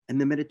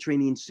and the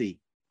Mediterranean Sea.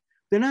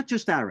 They're not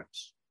just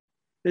Arabs.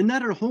 They're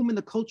not at home in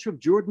the culture of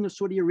Jordan or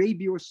Saudi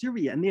Arabia or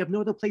Syria, and they have no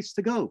other place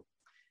to go.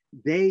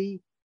 They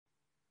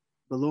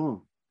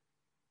belong.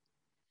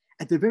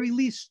 At the very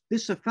least,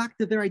 this is a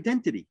fact of their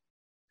identity.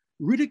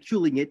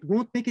 Ridiculing it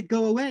won't make it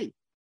go away.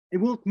 It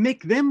won't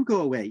make them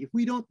go away. If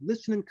we don't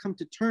listen and come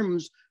to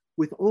terms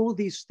with all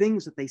these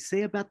things that they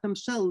say about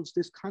themselves,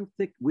 this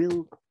conflict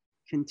will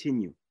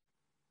continue.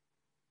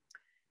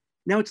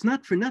 Now, it's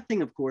not for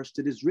nothing, of course,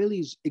 that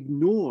Israelis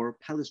ignore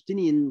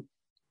Palestinian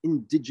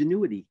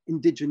indigeneity,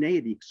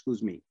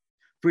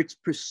 for it's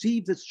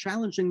perceived as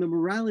challenging the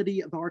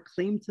morality of our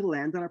claim to the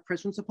land and our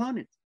presence upon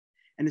it,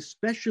 and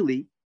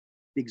especially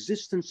the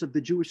existence of the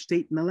Jewish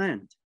state in the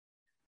land.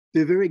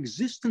 The very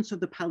existence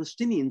of the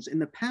Palestinians in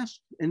the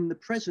past and in the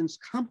present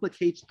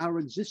complicates our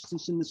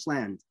existence in this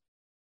land.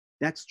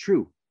 That's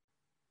true,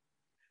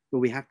 but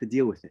we have to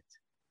deal with it.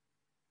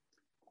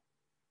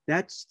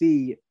 That's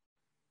the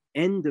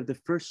end of the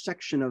first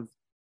section of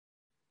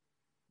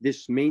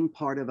this main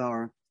part of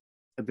our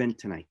event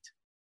tonight.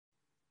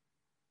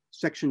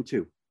 Section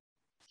 2,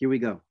 here we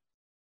go.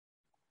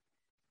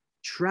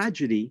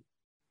 Tragedy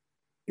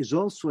is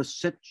also a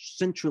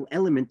central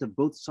element of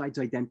both sides'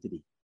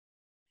 identity,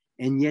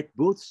 and yet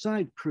both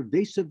sides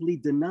pervasively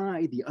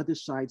deny the other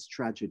side's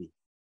tragedy.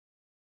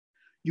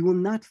 You will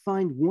not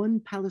find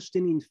one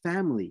Palestinian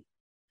family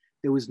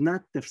that was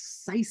not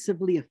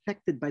decisively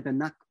affected by the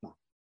Nakba,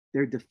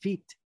 their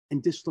defeat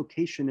and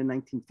dislocation in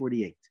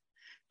 1948.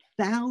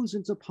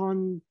 Thousands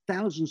upon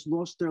thousands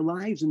lost their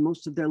lives in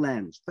most of their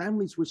lands.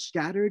 Families were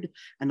scattered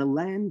and a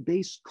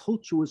land-based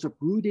culture was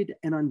uprooted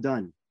and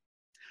undone.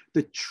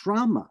 The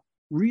trauma,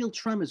 real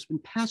trauma, has been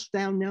passed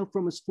down now for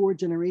almost 4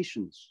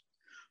 generations.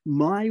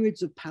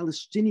 Myriads of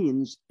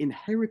Palestinians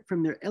inherit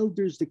from their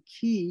elders the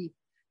key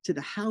to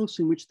the house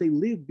in which they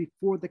lived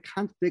before the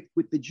conflict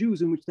with the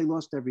Jews, in which they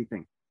lost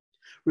everything.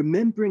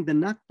 Remembering the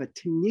Nakba,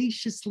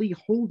 tenaciously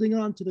holding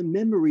on to the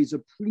memories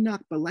of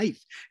pre-Nakba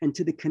life and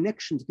to the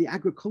connection to the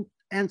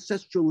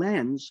ancestral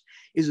lands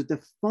is a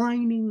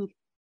defining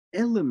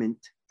element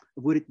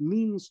of what it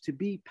means to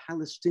be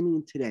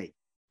Palestinian today.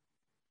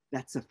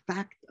 That's a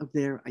fact of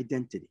their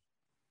identity.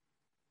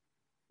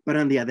 But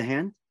on the other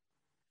hand,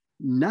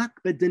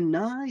 Nakba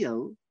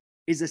denial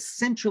is a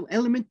central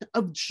element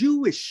of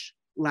Jewish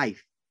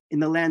life in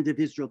the land of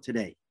Israel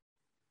today.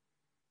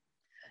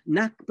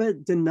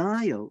 Nakba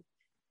denial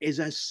is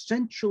as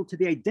central to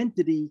the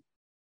identity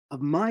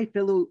of my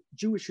fellow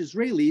Jewish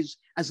Israelis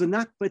as the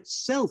Nakba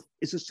itself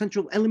is a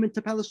central element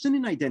to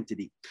Palestinian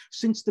identity.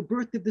 Since the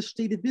birth of the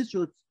state of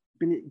Israel,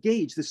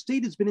 the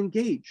state has been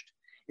engaged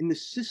in the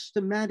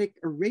systematic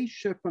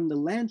erasure from the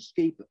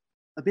landscape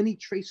of any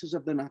traces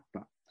of the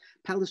Nakba.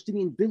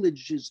 Palestinian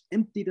villages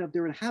emptied of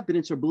their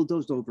inhabitants are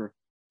bulldozed over.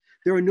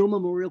 There are no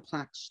memorial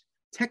plaques.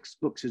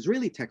 Textbooks,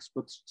 Israeli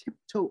textbooks,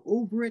 tiptoe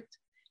over it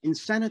in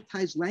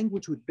sanitized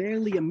language with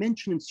barely a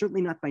mention and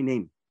certainly not by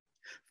name.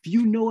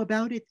 Few know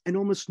about it and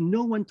almost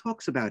no one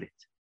talks about it.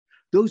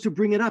 Those who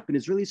bring it up in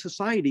Israeli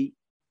society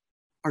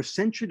are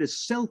censured as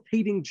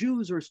self-hating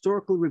Jews or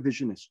historical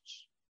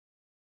revisionists.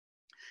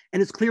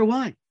 And it's clear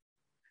why.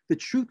 The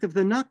truth of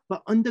the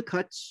Nakba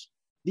undercuts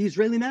the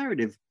Israeli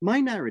narrative, my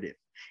narrative.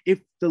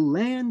 If the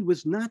land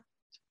was not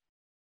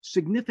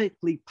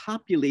significantly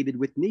populated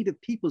with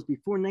native peoples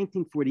before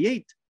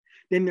 1948,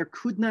 then there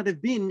could not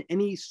have been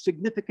any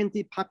significant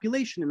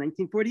population in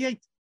 1948.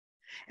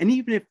 And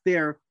even if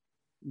there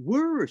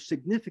were a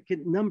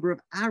significant number of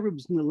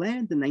Arabs in the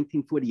land in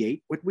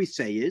 1948, what we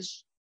say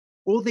is,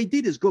 all they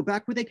did is go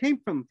back where they came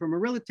from a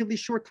relatively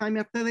short time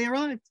after they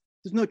arrived.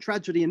 There's no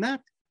tragedy in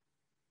that.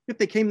 If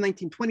they came in the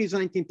 1920s or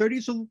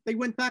 1930s, so they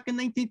went back in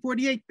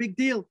 1948, big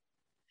deal.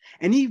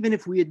 And even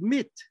if we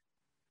admit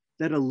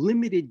that a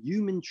limited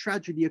human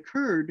tragedy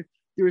occurred,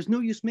 there is no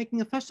use making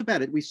a fuss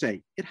about it, we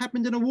say. It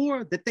happened in a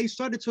war that they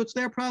started, so it's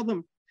their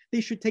problem. They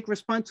should take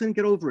responsibility and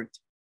get over it.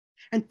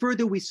 And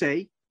further, we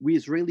say, we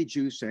Israeli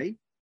Jews say,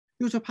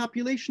 there was a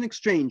population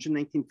exchange in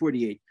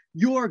 1948.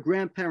 Your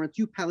grandparents,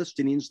 you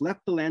Palestinians,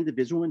 left the land of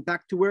Israel and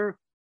back to where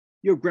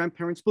your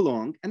grandparents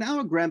belonged, and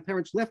our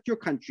grandparents left your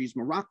countries,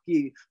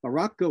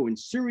 Morocco and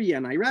Syria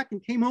and Iraq,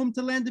 and came home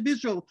to the land of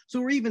Israel. So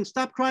we're even,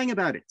 stop crying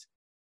about it.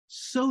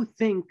 So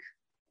think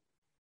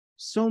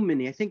so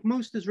many, I think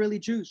most Israeli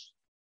Jews,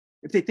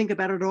 if they think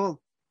about it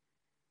all.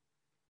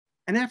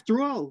 And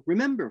after all,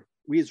 remember,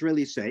 we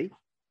Israelis say,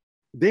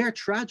 their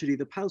tragedy,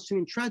 the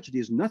Palestinian tragedy,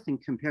 is nothing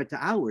compared to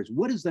ours.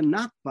 What is the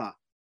Nakba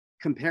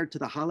compared to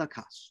the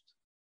Holocaust?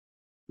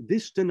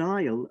 This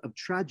denial of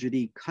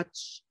tragedy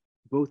cuts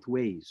both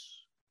ways.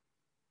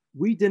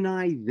 We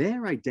deny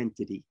their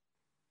identity.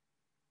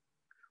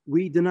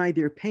 We deny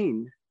their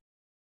pain,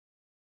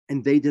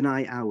 and they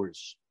deny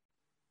ours.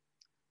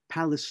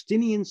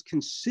 Palestinians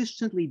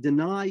consistently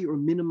deny or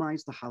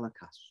minimize the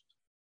Holocaust.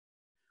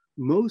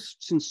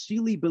 Most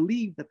sincerely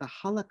believe that the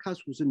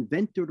Holocaust was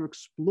invented or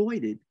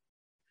exploited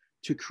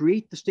to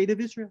create the state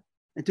of Israel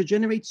and to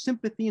generate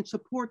sympathy and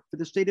support for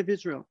the state of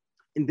Israel.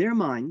 In their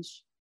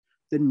minds,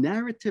 the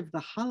narrative of the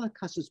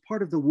Holocaust is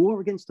part of the war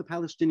against the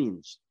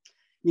Palestinians.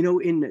 You know,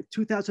 in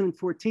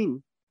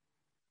 2014,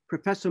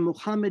 Professor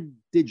Mohammed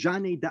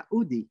Dejane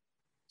Daoudi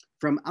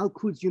from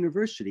Al-Quds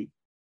University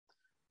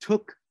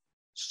took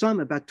some,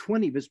 about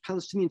 20 of his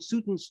Palestinian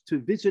students, to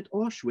visit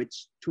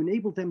Auschwitz to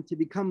enable them to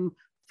become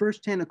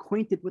firsthand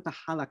acquainted with the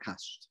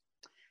Holocaust.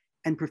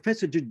 And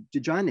Professor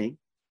Dejane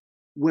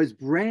was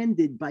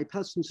branded by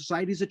Palestinian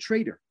society as a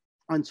traitor.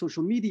 On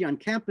social media, on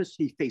campus,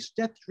 he faced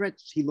death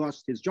threats, he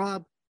lost his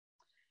job,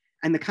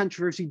 and the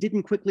controversy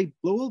didn't quickly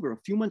blow over. A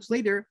few months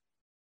later,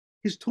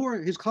 his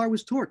car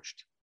was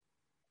torched.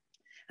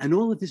 And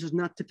all of this is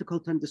not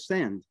difficult to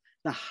understand.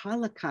 The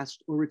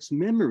Holocaust, or its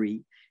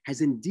memory,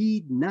 has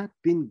indeed not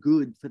been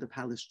good for the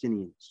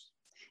Palestinians.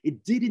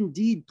 It did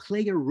indeed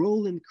play a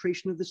role in the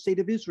creation of the state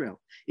of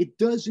Israel. It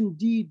does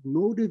indeed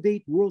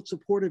motivate world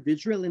support of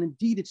Israel, and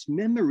indeed its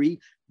memory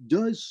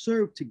does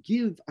serve to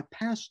give a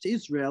pass to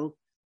Israel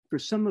for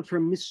some of her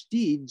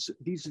misdeeds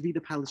vis-a-vis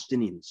the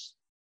Palestinians.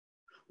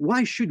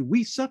 Why should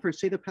we suffer,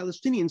 say the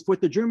Palestinians, for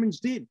what the Germans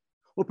did,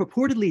 or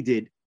purportedly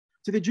did,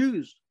 to the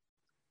Jews?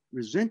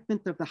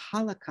 Resentment of the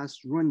Holocaust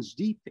runs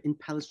deep in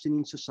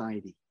Palestinian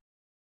society.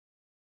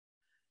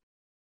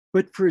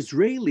 But for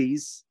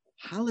Israelis,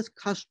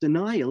 Holocaust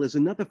denial is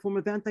another form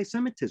of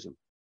anti-Semitism.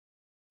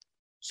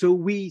 So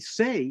we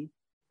say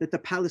that the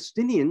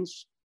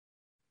Palestinians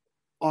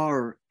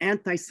are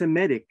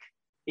anti-Semitic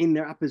in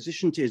their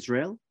opposition to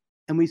Israel,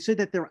 and we say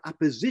that their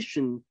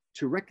opposition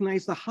to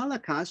recognize the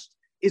Holocaust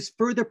is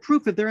further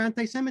proof of their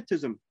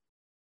anti-Semitism.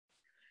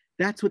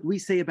 That's what we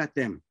say about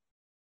them.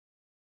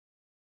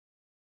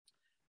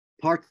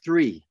 Part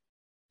 3,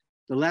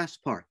 the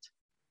last part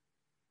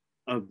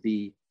of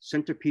the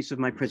centerpiece of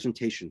my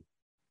presentation.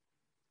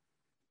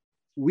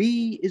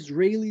 We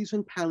Israelis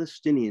and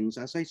Palestinians,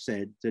 as I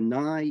said,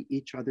 deny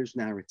each other's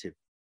narrative.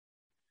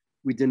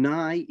 We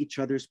deny each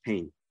other's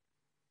pain.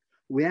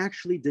 We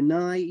actually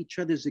deny each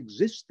other's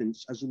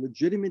existence as a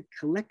legitimate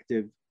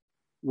collective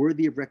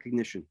worthy of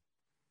recognition.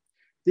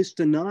 This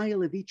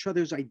denial of each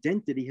other's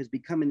identity has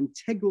become an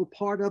integral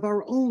part of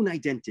our own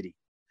identity.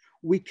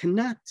 We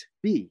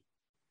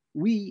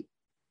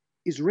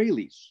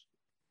Israelis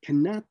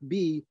cannot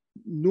be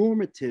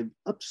normative,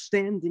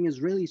 upstanding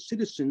Israeli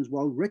citizens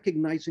while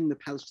recognizing the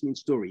Palestinian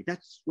story.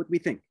 That's what we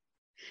think.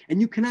 And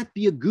you cannot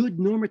be a good,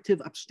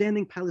 normative,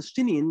 upstanding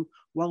Palestinian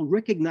while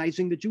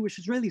recognizing the Jewish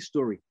Israeli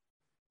story.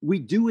 We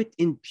do it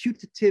in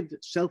putative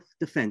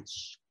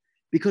self-defense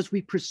because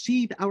we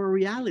perceive our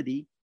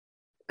reality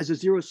as a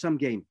zero-sum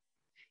game.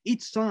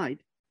 Each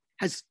side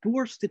has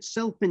forced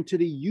itself into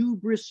the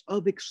hubris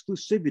of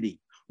exclusivity,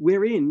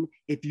 wherein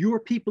if your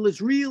people is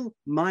real,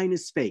 mine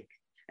is fake.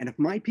 And if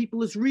my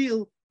people is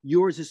real,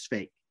 yours is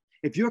fake.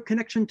 If your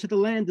connection to the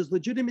land is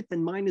legitimate,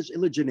 then mine is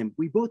illegitimate.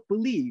 We both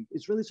believe,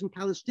 Israelis and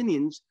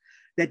Palestinians,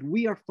 that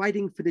we are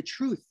fighting for the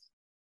truth.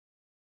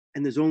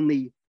 And there's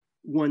only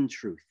one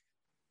truth.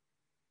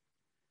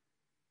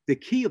 The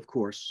key, of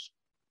course,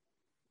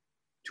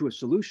 to a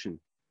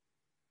solution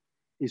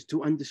is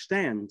to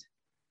understand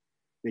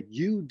that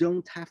you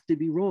don't have to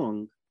be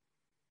wrong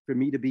for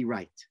me to be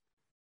right.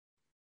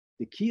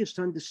 The key is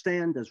to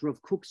understand, as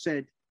Rav Kook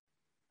said,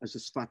 as the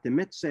Sfat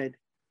Emet said,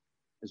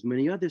 as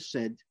many others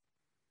said,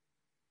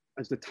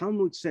 as the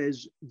Talmud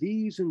says,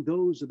 these and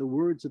those are the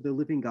words of the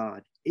living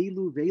God.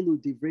 Elu velu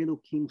divrei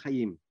Elokim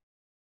chayim.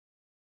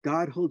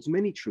 God holds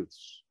many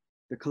truths,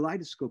 the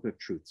kaleidoscope of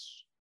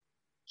truths.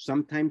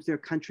 Sometimes they're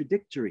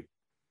contradictory.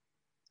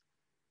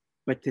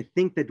 But to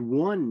think that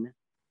one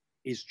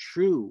is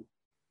true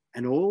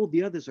and all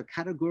the others are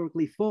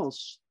categorically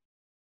false,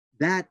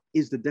 that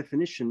is the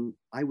definition,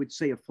 I would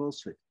say, of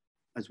falsehood,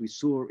 as we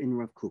saw in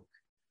Rav Kook.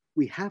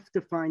 We have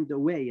to find a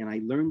way, and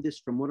I learned this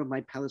from one of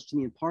my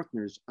Palestinian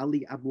partners,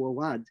 Ali Abu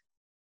Awad,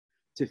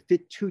 to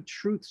fit two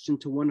truths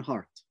into one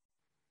heart.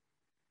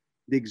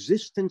 The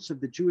existence of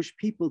the Jewish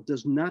people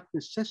does not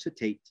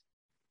necessitate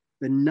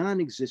the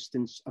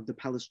non-existence of the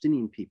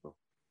Palestinian people.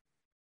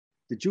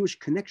 The Jewish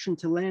connection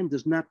to land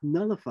does not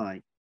nullify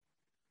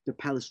the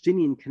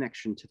Palestinian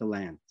connection to the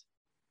land.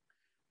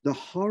 The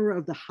horror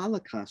of the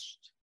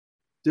Holocaust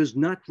does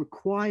not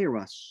require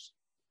us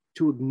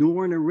to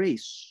ignore and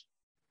erase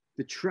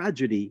the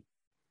tragedy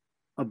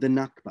of the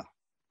Nakba.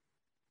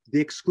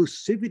 The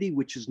exclusivity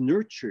which is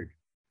nurtured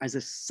as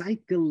a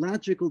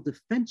psychological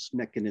defense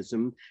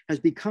mechanism has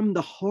become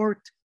the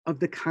heart of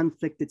the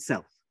conflict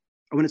itself.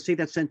 I want to say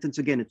that sentence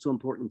again, it's so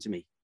important to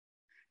me.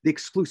 The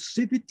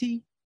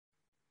exclusivity,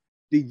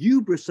 the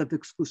hubris of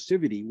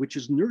exclusivity, which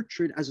is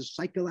nurtured as a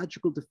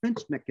psychological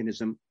defense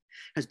mechanism,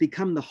 has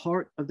become the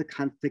heart of the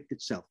conflict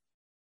itself.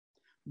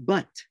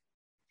 But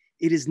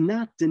it is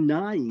not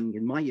denying,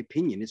 in my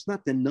opinion, it's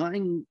not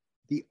denying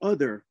the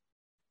other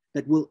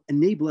that will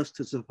enable us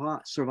to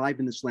survive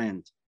in this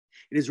land.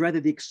 It is rather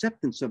the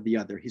acceptance of the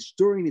other, his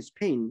story and his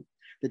pain,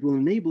 that will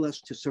enable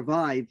us to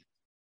survive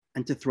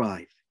and to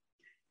thrive.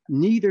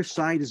 Neither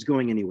side is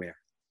going anywhere.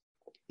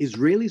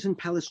 Israelis and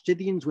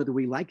Palestinians, whether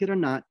we like it or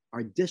not,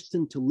 are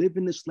destined to live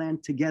in this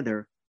land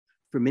together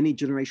for many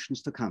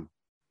generations to come.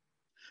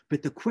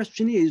 But the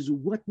question is,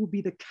 what will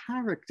be the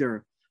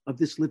character of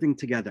this living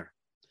together?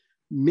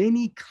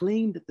 Many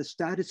claim that the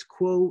status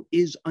quo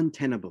is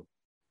untenable.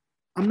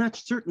 I'm not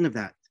certain of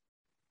that.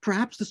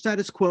 Perhaps the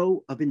status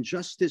quo of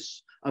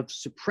injustice, of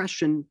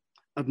suppression,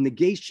 of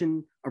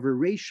negation, of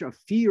erasure, of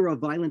fear, of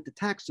violent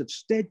attacks, of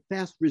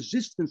steadfast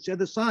resistance to the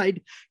other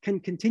side can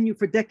continue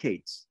for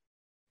decades,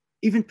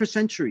 even for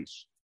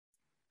centuries.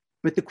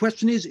 But the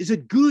question is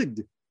it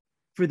good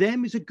for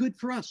them? Is it good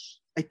for us?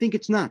 I think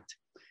it's not.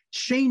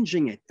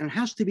 Changing it, and it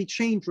has to be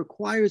changed,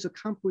 requires a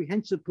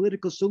comprehensive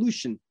political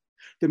solution.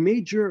 The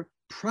major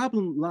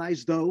problem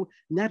lies, though,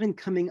 not in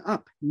coming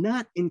up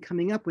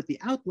with the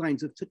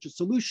outlines of such a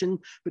solution,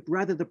 but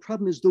rather the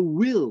problem is the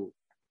will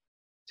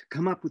to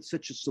come up with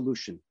such a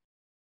solution.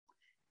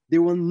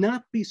 There will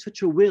not be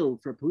such a will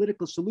for a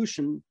political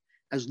solution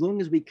as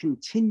long as we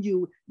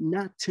continue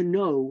not to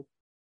know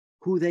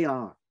who they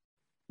are,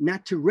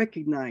 not to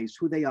recognize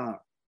who they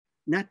are,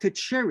 not to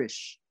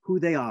cherish who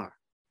they are,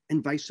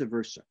 and vice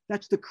versa.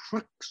 That's the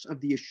crux of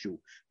the issue.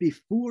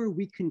 Before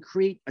we can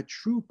create a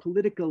true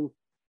political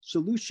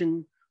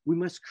solution, we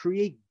must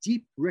create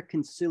deep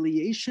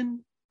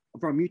reconciliation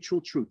of our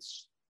mutual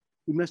truths.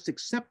 We must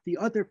accept the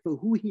other for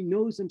who he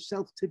knows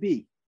himself to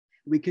be.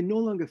 We can no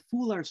longer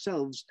fool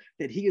ourselves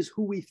that he is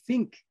who we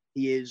think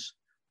he is.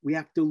 We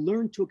have to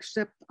learn to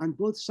accept on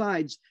both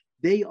sides,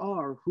 they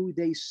are who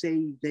they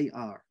say they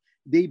are.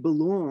 They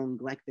belong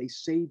like they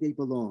say they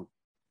belong.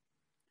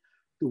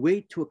 The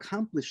way to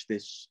accomplish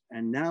this,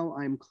 and now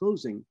I'm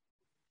closing,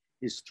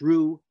 is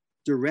through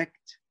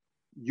direct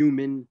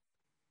human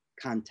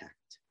contact.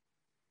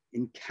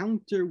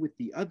 Encounter with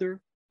the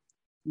other,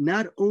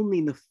 not only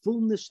in the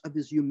fullness of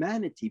his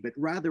humanity, but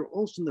rather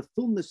also in the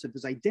fullness of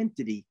his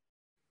identity.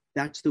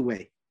 That's the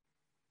way.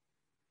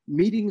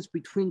 Meetings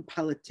between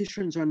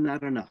politicians are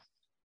not enough.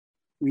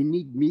 We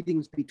need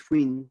meetings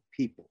between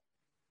people.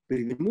 But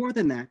even more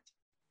than that,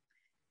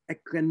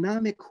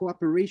 economic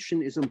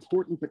cooperation is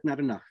important, but not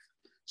enough.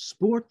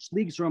 Sports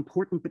leagues are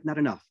important, but not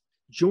enough.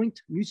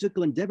 Joint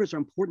musical endeavors are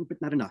important,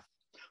 but not enough.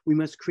 We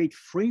must create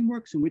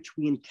frameworks in which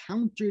we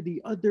encounter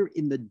the other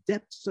in the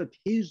depths of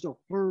his or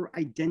her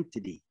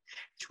identity,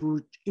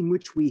 in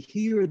which we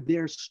hear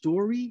their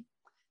story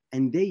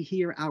and they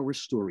hear our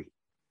story.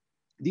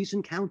 These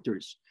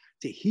encounters,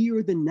 to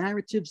hear the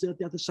narratives of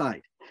the other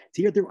side,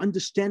 to hear their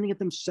understanding of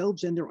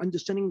themselves and their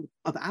understanding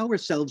of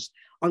ourselves,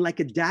 are like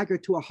a dagger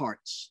to our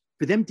hearts.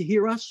 For them to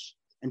hear us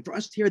and for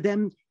us to hear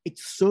them,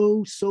 it's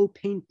so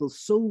painful,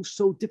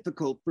 so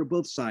difficult for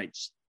both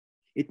sides.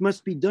 It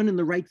must be done in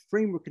the right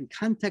framework and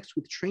context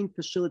with trained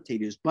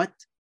facilitators. But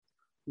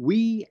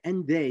we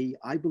and they,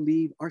 I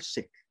believe, are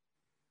sick,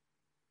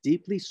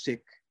 deeply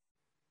sick,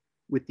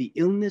 with the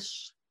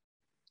illness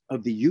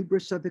of the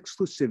hubris of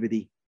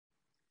exclusivity.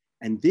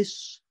 And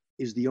this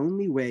is the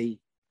only way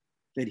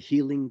that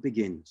healing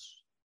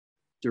begins.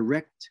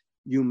 Direct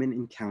human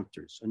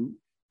encounters. And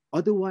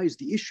otherwise,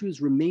 the issues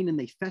remain and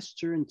they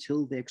fester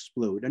until they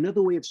explode.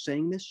 Another way of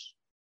saying this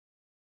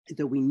is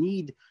that we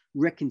need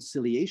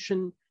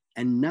reconciliation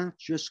and not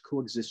just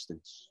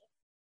coexistence.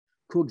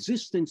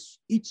 Coexistence,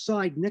 each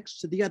side next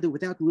to the other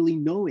without really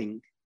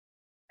knowing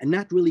and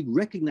not really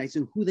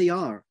recognizing who they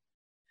are,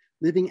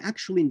 living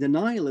actually in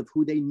denial of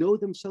who they know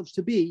themselves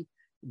to be,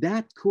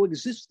 that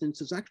coexistence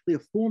is actually a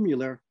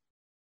formula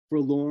for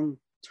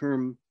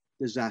long-term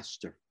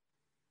disaster.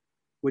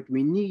 What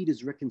we need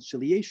is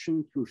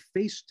reconciliation through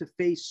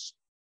face-to-face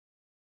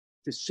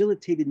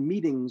facilitated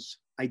meetings,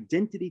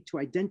 identity to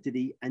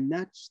identity, and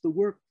that's the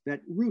work that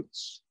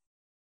Roots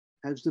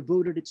has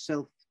devoted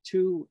itself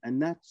to,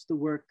 and that's the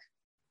work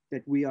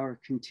that we are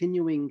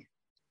continuing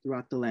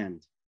throughout the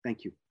land.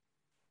 Thank you.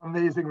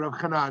 Amazing,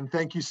 Rav Hanan.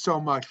 Thank you so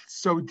much.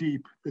 So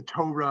deep, the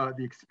Torah,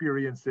 the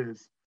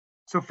experiences.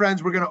 So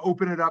friends, we're going to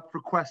open it up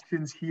for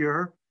questions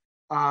here.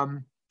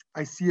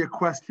 I see a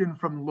question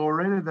from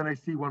Lauren, and then I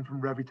see one from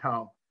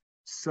Revital.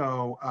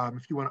 So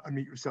if you want to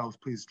unmute yourselves,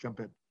 please jump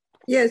in.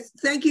 Yes,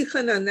 thank you,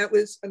 Hanan. That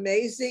was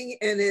amazing,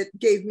 and it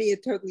gave me a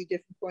totally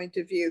different point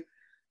of view.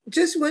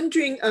 Just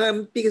wondering,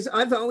 because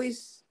I've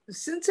always,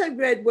 since I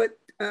read what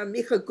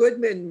Micha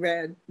Goodman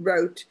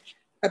wrote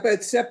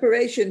about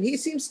separation, he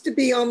seems to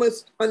be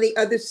almost on the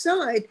other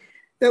side,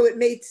 though it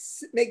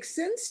makes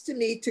sense to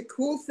me to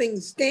cool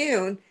things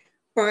down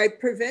by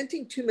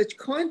preventing too much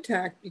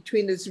contact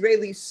between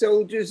Israeli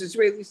soldiers,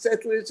 Israeli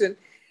settlers, and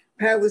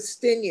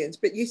Palestinians.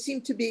 But you seem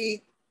to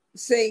be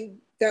saying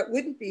that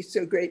wouldn't be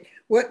so great.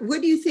 What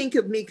do you think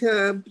of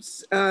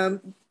Micha's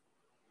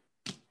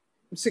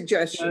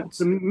suggestions?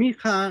 So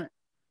Micha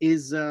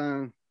is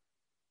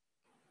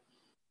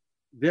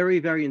very,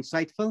 very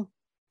insightful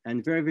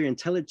and very, very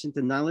intelligent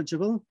and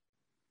knowledgeable.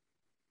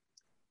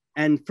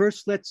 And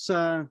first, let's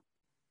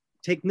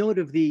take note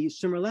of the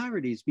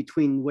similarities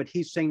between what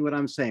he's saying and what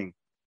I'm saying.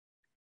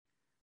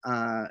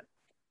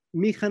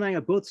 Micha and I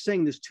are both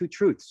saying there's two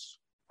truths.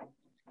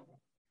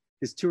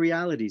 There's two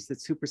realities,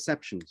 there's two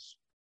perceptions.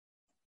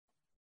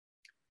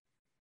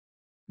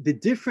 The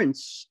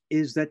difference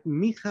is that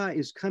Micha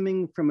is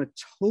coming from a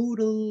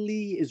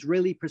totally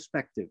Israeli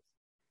perspective.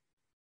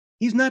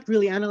 He's not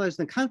really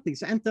analyzing the conflict,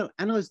 he's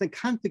analyzing the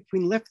conflict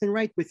between left and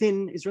right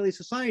within Israeli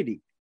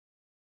society.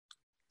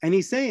 And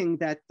he's saying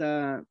that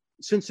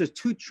since there's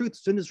two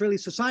truths in Israeli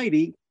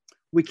society,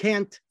 we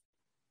can't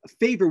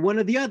favor one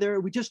or the other.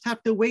 We just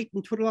have to wait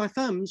and twiddle our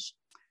thumbs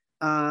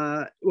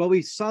well,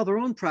 we solve our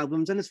own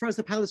problems. And as far as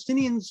the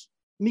Palestinians,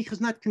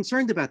 Micha's not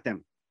concerned about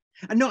them.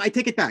 No, I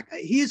take it back.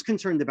 He is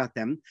concerned about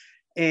them.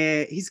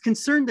 He's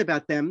concerned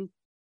about them,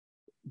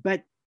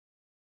 but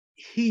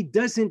he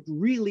doesn't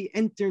really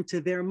enter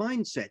into their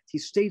mindset. He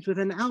stays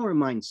within our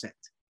mindset.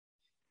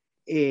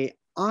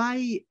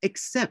 I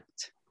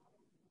accept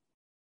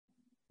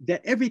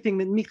that everything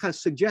that Micha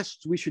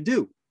suggests we should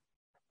do.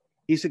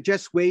 He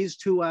suggests ways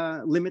to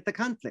limit the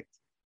conflict.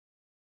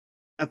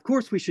 Of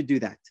course we should do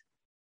that,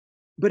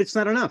 but it's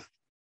not enough.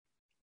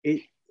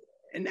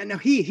 And now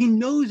he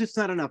knows it's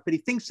not enough, but he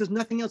thinks there's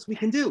nothing else we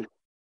can do.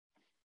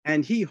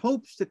 And he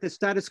hopes that the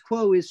status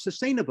quo is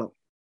sustainable.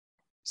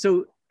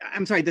 So,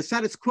 I'm sorry, the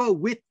status quo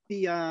with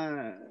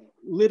the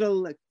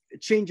little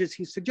changes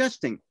he's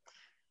suggesting.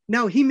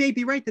 Now, he may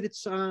be right that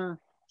it's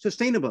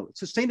sustainable. It's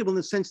sustainable in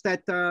the sense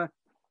that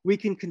we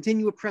can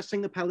continue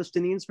oppressing the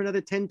Palestinians for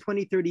another 10,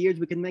 20, 30 years.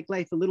 We can make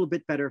life a little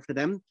bit better for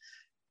them.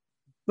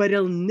 But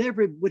it'll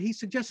never, what he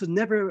suggests will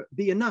never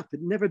be enough.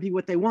 It'll never be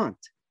what they want.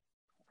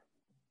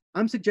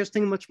 I'm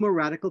suggesting a much more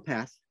radical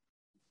path.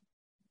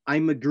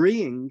 I'm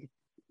agreeing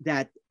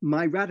that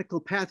my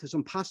radical path is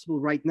impossible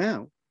right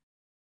now.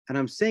 And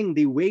I'm saying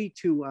the way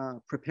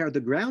to prepare the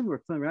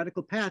groundwork for a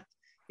radical path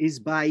is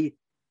by,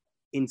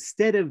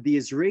 instead of the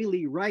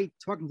Israeli right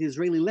talking to the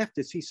Israeli left,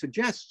 as he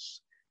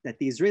suggests, that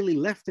the Israeli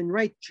left and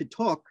right should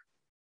talk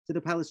to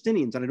the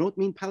Palestinians. And I don't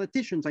mean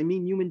politicians, I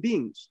mean human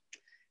beings.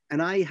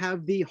 And I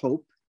have the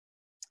hope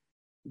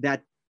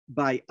that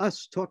by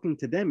us talking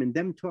to them and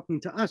them talking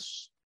to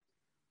us,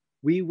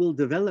 we will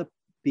develop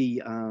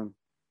the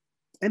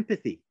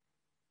empathy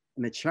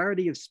and the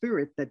charity of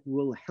spirit that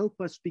will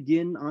help us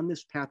begin on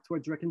this path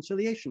towards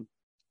reconciliation.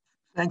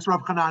 Thanks,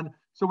 Rav Hanan.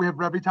 So we have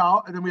Rabbi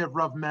Tal, and then we have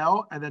Rav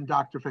Mel, and then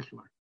Dr.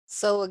 Fischler.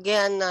 So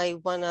again, I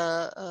want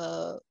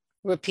to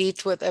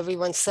repeat what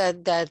everyone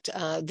said, that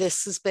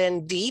this has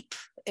been deep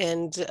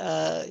and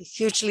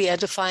hugely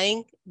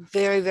edifying,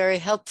 very, very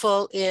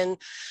helpful in,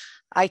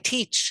 I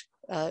teach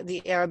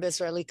the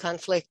Arab-Israeli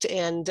conflict,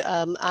 and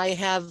I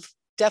have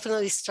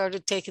definitely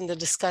started taking the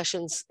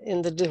discussions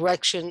in the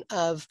direction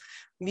of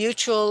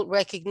mutual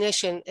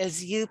recognition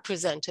as you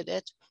presented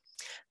it.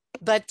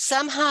 But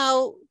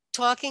somehow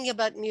talking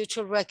about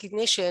mutual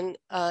recognition,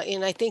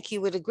 and I think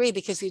you would agree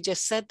because you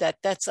just said that,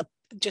 that's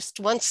just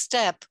one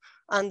step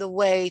on the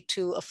way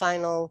to a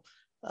final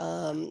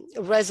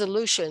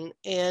resolution.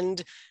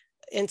 And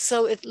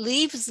so it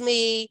leaves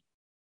me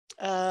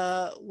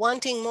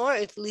wanting more,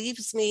 it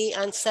leaves me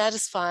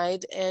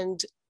unsatisfied.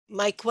 And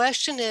my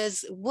question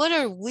is, what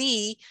are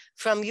we,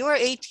 from your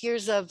 8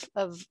 years of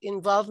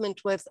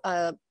involvement with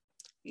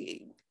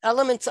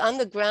elements on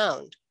the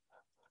ground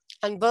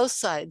on both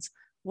sides,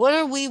 what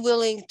are we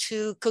willing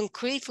to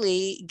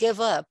concretely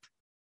give up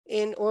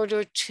in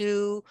order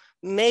to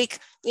make,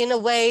 in a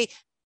way,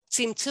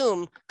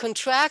 tzimtzum,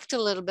 contract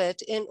a little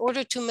bit in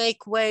order to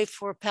make way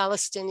for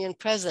Palestinian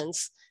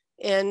presence?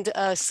 And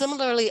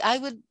similarly, I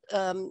would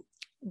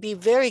be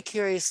very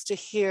curious to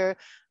hear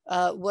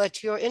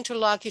what your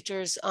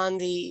interlocutors on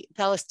the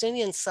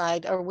Palestinian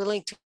side are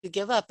willing to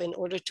give up in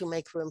order to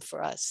make room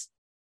for us.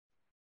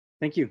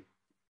 Thank you.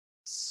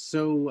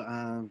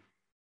 So,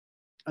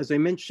 as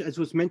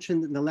was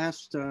mentioned in the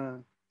last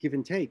give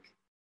and take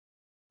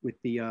with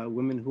the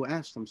woman who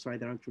asked, I'm sorry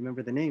that I don't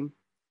remember the name,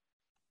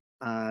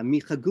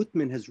 Micha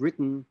Gutman has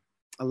written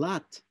a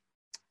lot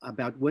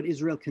about what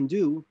Israel can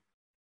do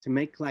to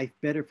make life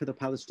better for the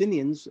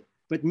Palestinians,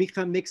 but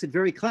Micha makes it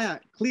very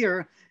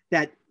clear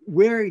that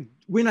we're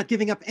not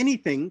giving up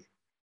anything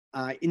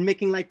in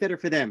making life better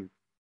for them,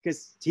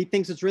 because he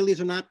thinks Israelis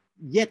are not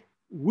yet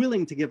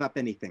willing to give up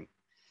anything.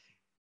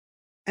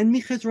 And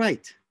Micha's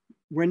right.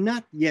 We're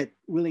not yet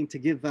willing to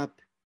give up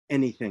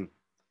anything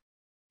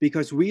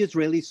because we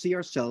Israelis see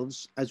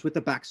ourselves as with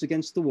the backs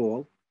against the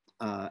wall,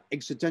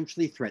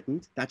 existentially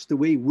threatened. That's the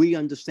way we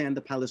understand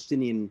the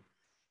Palestinian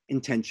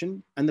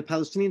intention, and the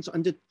Palestinians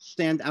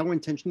understand our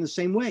intention the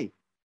same way.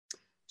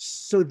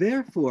 So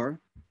therefore,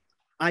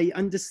 I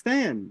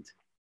understand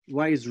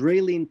why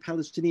Israeli and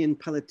Palestinian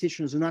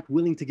politicians are not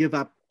willing to give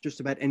up just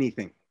about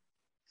anything.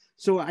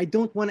 So I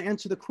don't want to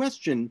answer the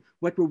question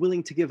what we're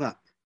willing to give up.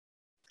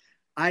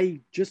 I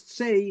just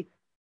say,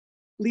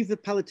 leave the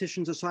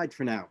politicians aside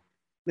for now.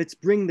 Let's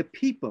bring the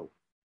people,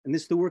 and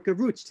this is the work of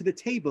Roots, to the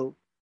table.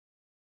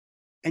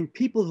 And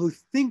people who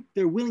think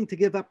they're willing to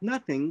give up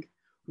nothing,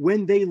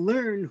 when they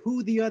learn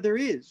who the other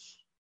is,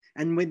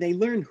 and when they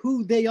learn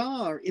who they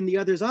are in the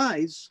other's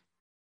eyes,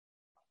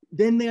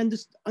 then they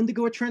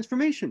undergo a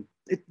transformation.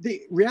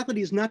 The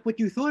reality is not what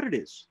you thought it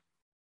is.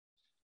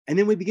 And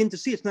then we begin to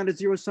see it's not a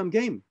zero-sum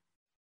game.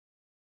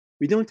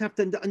 We don't have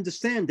to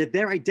understand that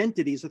their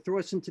identities will throw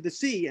us into the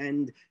sea,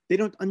 and they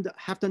don't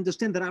have to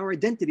understand that our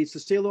identity is to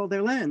steal all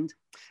their land.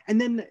 And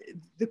then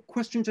the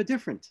questions are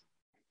different.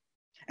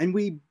 And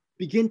we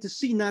begin to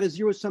see not a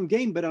zero-sum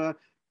game, but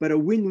a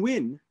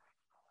win-win,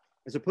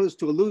 as opposed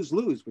to a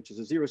lose-lose, which is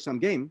a zero-sum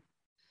game,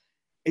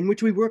 in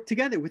which we work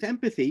together with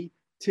empathy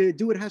to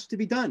do what has to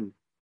be done,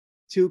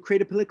 to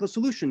create a political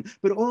solution.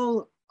 But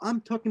all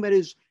I'm talking about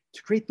is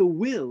to create the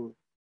will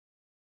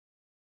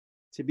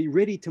to be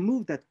ready to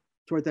move that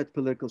toward that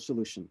political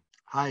solution.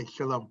 Hi,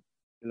 shalom.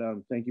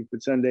 Shalom. Thank you for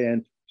Sunday,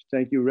 and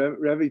thank you.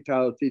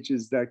 Revital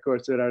teaches that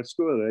course at our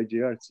school,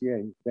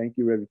 AGRCA. Thank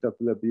you, Revital,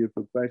 for that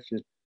beautiful question.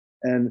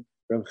 And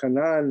Rav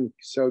Hanan,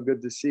 so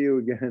good to see you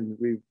again.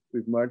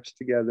 We've marched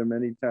together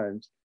many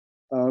times.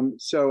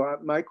 So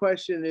my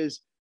question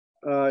is,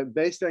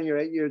 based on your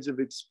 8 years of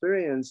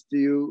experience, do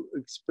you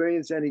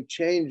experience any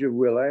change of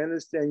will? I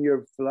understand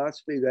your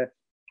philosophy that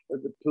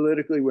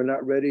politically we're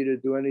not ready to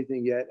do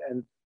anything yet,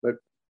 but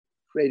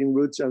creating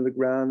roots on the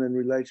ground and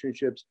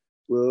relationships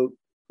will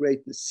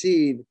create the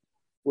seed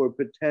for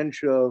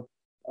potential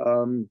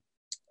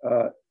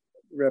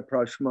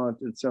rapprochement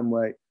in some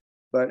way.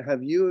 But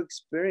have you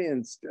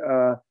experienced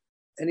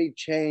any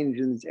change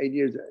in these 8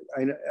 years?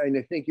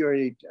 I think you're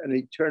an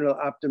eternal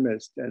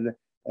optimist,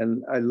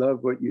 and I love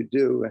what you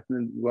do,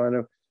 and want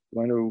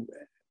to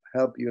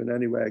help you in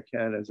any way I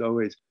can, as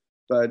always.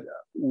 But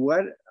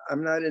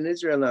I'm not in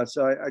Israel now,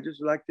 so I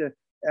just like to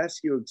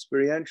ask you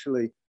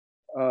experientially,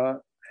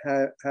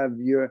 has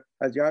your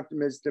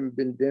optimism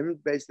been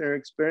dimmed based on your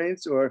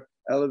experience, or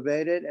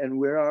elevated? And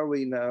where are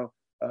we now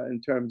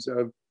in terms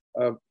of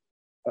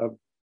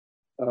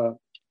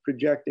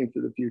projecting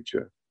for the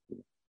future?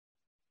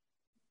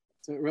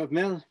 So Rav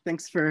Mel,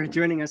 thanks for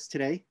joining us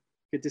today.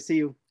 Good to see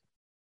you.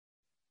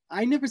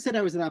 I never said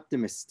I was an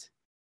optimist.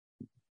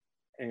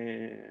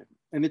 And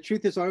the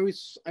truth is,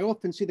 I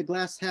often see the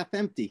glass half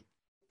empty.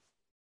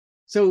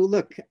 So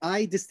look,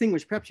 I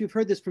distinguish, perhaps you've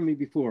heard this from me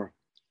before,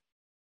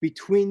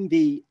 between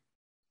the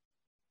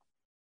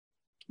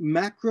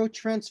macro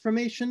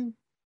transformation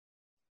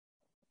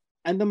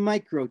and the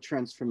micro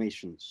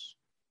transformations.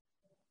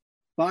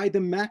 By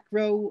the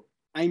macro,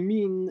 I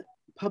mean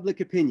public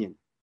opinion.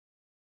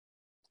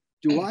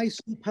 Do I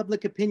see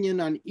public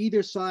opinion on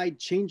either side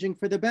changing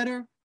for the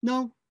better?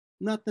 No,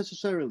 not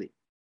necessarily.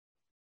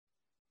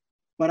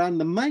 But on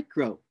the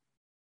micro,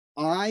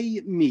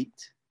 I meet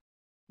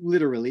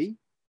literally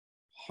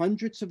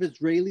hundreds of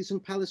Israelis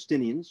and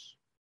Palestinians,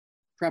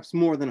 perhaps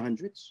more than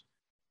hundreds,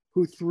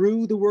 who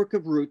through the work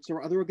of Roots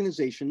or other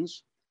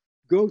organizations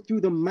go through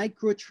the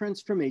micro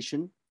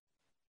transformation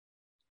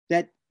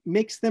that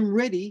makes them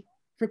ready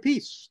for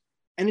peace.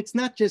 And it's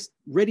not just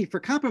ready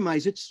for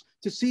compromise, it's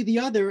to see the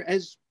other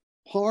as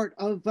part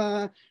of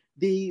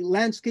the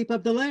landscape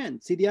of the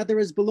land, see the other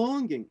as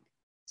belonging,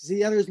 see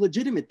the other as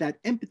legitimate. That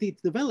empathy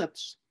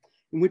develops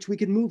in which we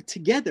can move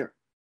together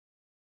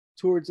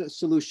towards a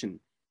solution.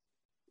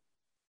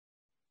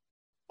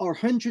 Are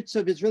hundreds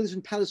of Israelis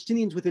and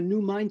Palestinians with a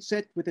new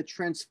mindset, with a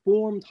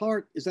transformed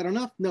heart, is that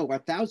enough? No. Are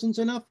thousands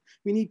enough?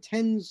 We need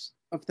tens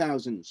of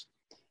thousands.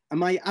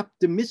 Am I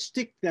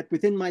optimistic that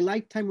within my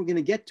lifetime we're going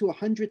to get to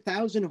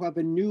 100,000 who have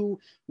a new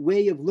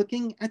way of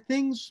looking at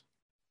things?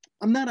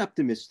 I'm not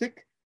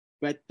optimistic,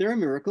 but there are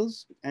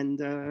miracles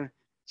and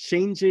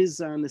changes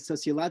on the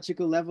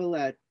sociological level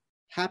that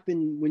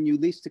happen when you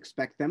least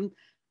expect them.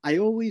 I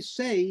always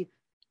say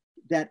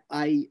that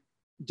I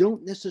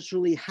don't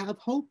necessarily have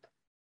hope,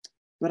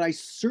 but I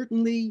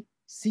certainly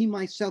see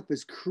myself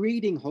as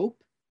creating hope.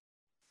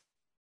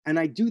 And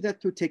I do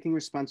that through taking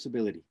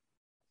responsibility.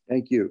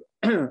 Thank you.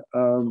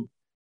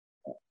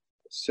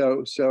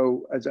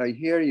 So as I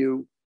hear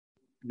you,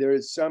 there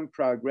is some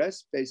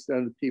progress based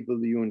on the people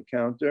that you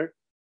encounter,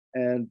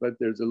 but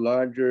there's a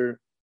larger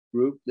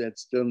group that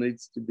still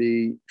needs to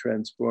be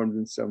transformed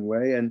in some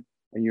way, and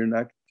you're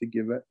not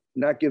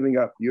giving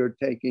up. You're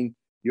taking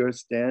your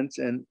stance,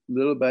 and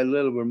little by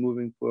little we're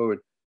moving forward.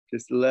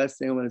 Just the last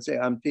thing I want to say,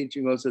 I'm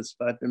teaching also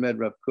Sfat Emet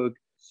Rav Kook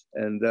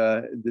and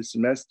this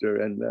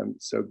semester, and I'm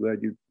so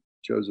glad you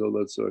chose all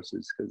those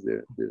sources because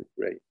they're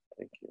great.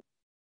 Thank you.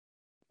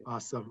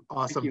 Awesome.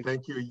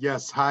 Thank you.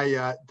 Yes.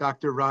 Hi,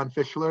 Dr. Ron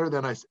Fischler,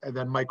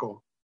 then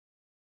Michael.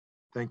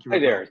 Thank you. Hi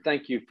there.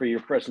 Thank you for your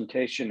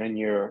presentation and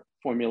your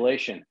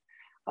formulation.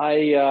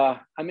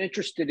 I'm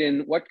interested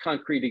in what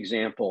concrete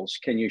examples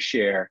can you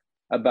share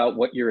about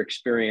what your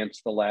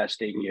experience the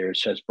last 8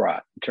 years has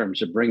brought in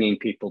terms of bringing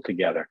people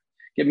together.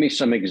 Give me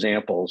some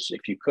examples,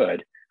 if you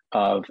could,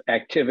 of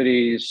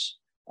activities,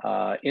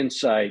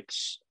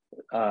 insights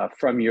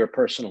from your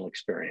personal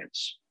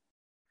experience.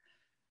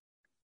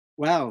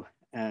 Wow.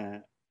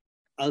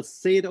 I'll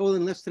say it all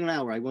in less than an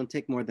hour. I won't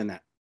take more than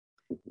that.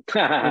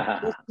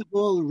 First of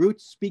all,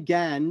 Roots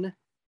began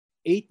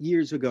 8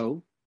 years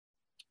ago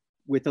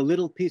with a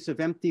little piece of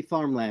empty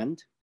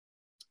farmland.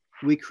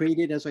 We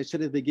created, as I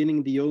said at the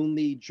beginning, the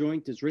only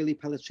joint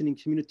Israeli-Palestinian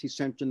community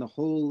center in the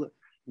whole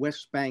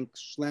West Bank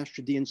 /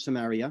 Judean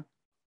Samaria.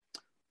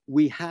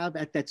 We have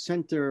at that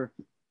center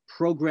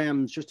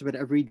programs just about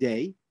every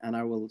day, and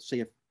I will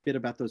say a bit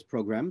about those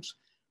programs.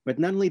 But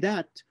not only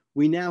that,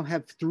 we now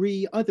have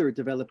 3 other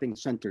developing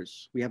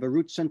centers. We have a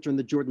Roots Center in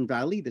the Jordan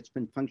Valley that's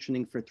been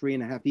functioning for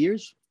 3.5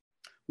 years.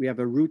 We have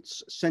a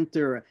Roots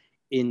Center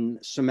in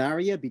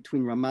Samaria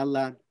between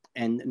Ramallah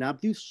and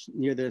Nablus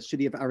near the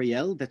city of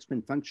Ariel that's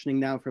been functioning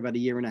now for about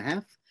 1.5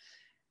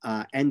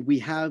 years. And we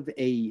have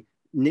a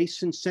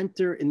nascent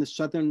center in the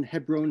southern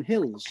Hebron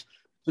Hills.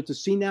 So to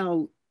see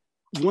now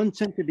 1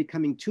 center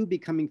becoming 2,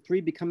 becoming 3,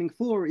 becoming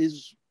 4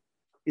 is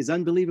is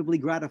unbelievably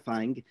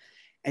gratifying.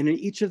 And in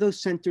each of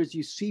those centers,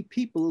 you see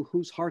people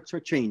whose hearts are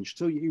changed.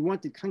 So you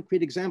wanted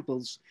concrete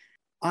examples.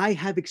 I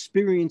have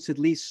experienced at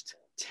least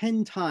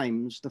 10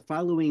 times the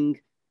following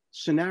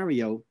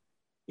scenario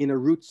in a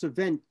Roots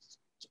event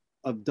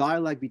of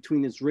dialogue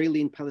between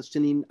Israeli and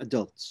Palestinian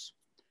adults.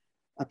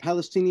 A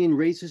Palestinian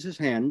raises his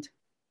hand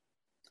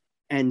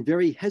and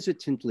very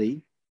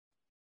hesitantly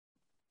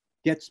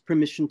gets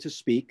permission to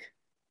speak.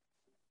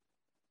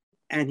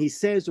 And he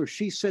says, or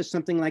she says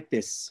something like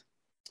this: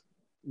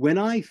 when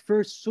I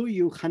first saw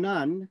you,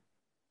 Hanan,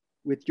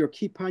 with your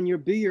kippah on your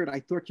beard, I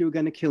thought you were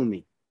going to kill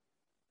me.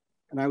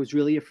 And I was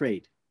really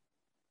afraid.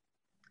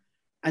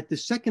 At the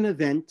second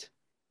event,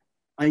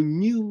 I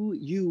knew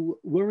you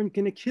weren't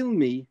going to kill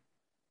me,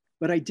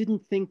 but I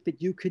didn't think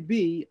that you could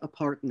be a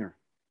partner.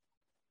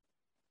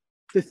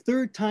 The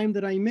third time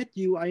that I met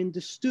you, I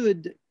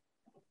understood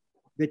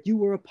that you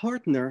were a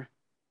partner,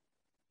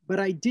 but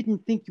I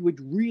didn't think you would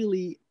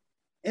really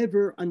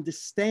ever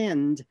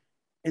understand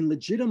and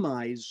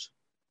legitimize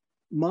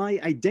my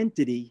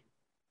identity,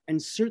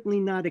 and certainly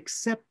not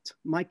accept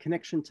my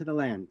connection to the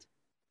land.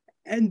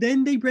 And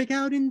then they break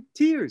out in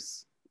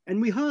tears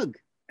and we hug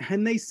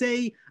and they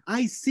say,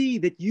 I see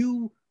that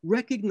you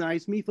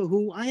recognize me for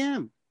who I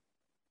am.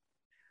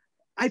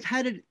 I've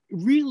had it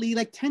really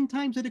like 10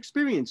 times that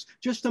experience.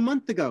 Just a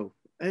month ago,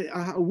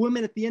 a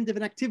woman at the end of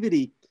an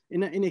activity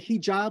in a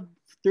hijab,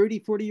 30,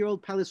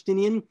 40-year-old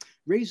Palestinian,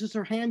 raises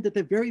her hand at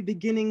the very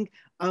beginning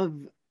of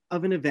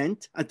an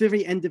event, at the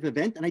very end of an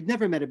event, and I'd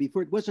never met her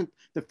before. It wasn't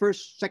the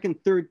first, second,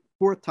 third,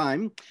 fourth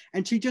time.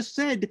 And she just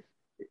said,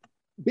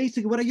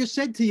 basically what I just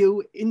said to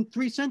you in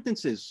 3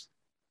 sentences.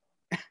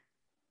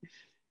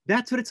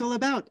 That's what it's all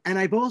about. And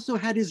I've also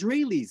had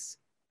Israelis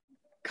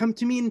come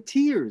to me in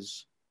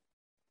tears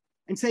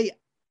and say,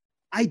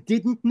 I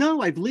didn't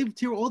know. I've lived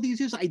here all these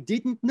years. I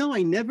didn't know.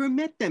 I never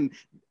met them.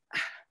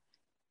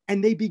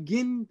 And they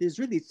begin, the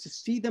Israelis, to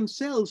see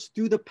themselves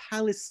through the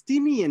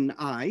Palestinian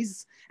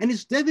eyes. And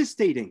it's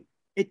devastating.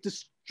 It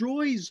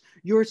destroys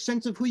your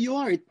sense of who you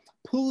are. It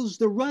pulls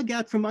the rug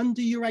out from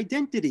under your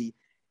identity.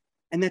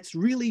 And that's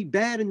really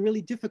bad and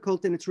really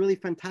difficult. And it's really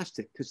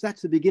fantastic, because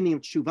that's the beginning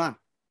of teshuvah.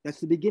 That's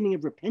the beginning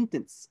of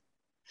repentance.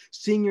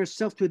 Seeing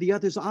yourself through the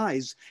other's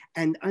eyes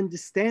and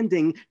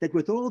understanding that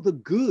with all the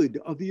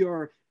good of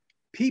your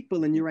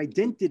people and your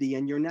identity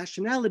and your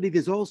nationality,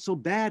 there's also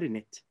bad in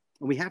it.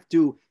 And we have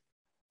to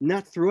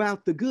not throw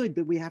out the good,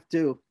 but we have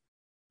to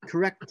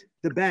correct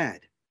the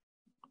bad.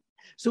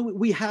 So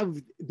we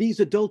have these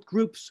adult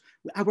groups,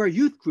 our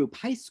youth group,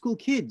 high school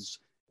kids,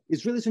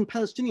 Israelis and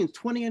Palestinians,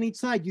 20 on each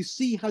side. You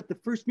see how at the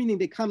first meeting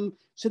they come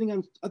sitting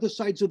on other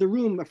sides of the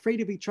room,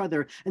 afraid of each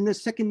other. And the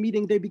second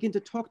meeting, they begin to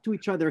talk to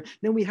each other.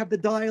 Then we have the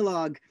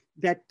dialogue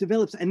that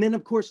develops. And then,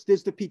 of course,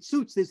 there's the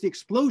pitzuts, there's the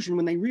explosion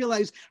when they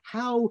realize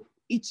how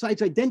each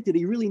side's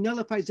identity really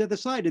nullifies the other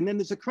side. And then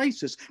there's a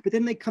crisis, but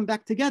then they come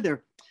back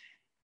together.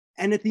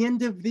 And at the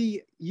end of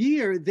the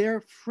year, they're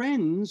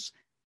friends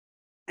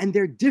and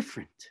they're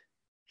different.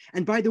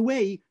 And by the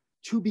way,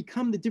 to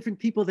become the different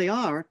people they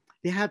are,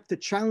 they have to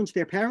challenge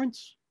their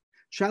parents,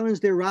 challenge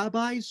their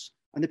rabbis.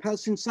 On the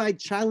Palestinian side,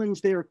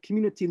 challenge their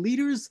community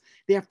leaders.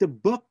 They have to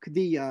buck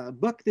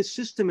the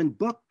system and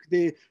buck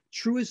the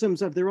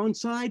truisms of their own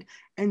side.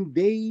 And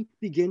they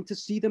begin to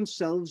see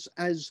themselves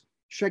as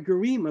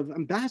shagrim, of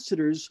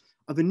ambassadors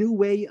of a new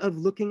way of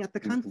looking at the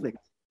conflict.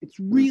 It's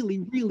really,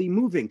 really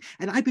moving.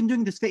 And I've been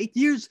doing this for 8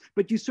 years,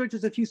 but you saw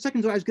just a few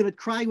seconds ago, I was going to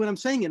cry when I'm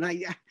saying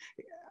it.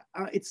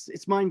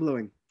 It's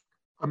mind-blowing.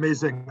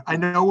 Amazing. I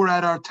know we're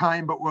at our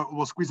time, but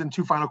we'll squeeze in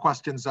 2 final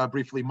questions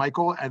briefly.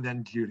 Michael and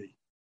then Judy.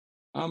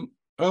 I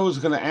was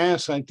going to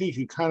ask, I think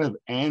you kind of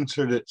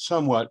answered it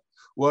somewhat,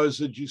 was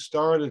that you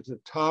start at the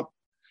top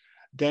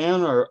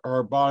down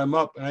or bottom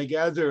up? And I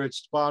gather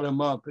it's bottom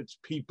up. It's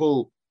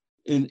people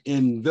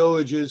in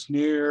villages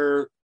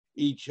near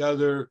each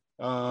other,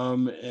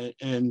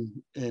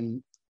 and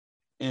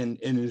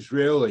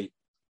Israeli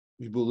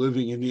people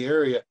living in the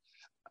area.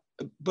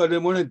 But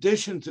in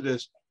addition to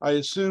this, I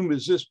assume,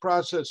 is this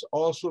process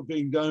also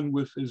being done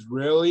with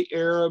Israeli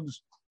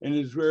Arabs and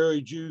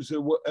Israeli Jews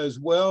as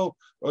well,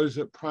 or is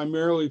it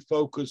primarily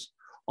focused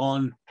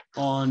on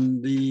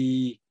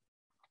the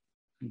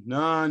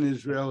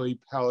non-Israeli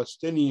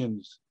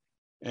Palestinians?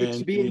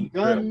 It's being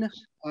done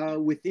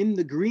within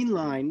the Green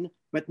Line,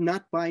 but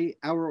not by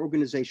our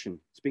organization.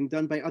 It's being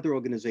done by other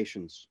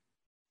organizations.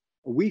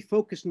 We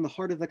focus in the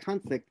heart of the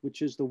conflict,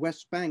 which is the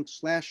West Bank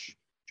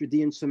 /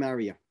 Judea and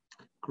Samaria.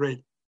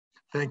 Great.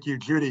 Thank you,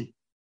 Judy.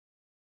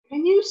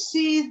 Can you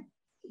see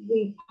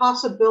the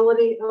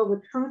possibility of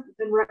a Truth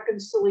and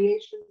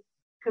Reconciliation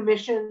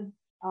Commission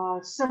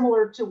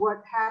similar to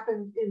what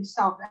happened in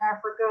South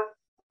Africa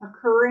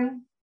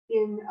occurring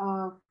in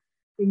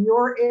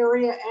your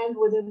area and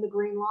within the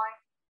Green Line?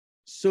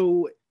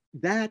 So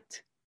that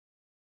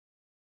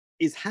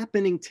is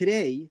happening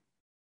today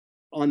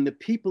on the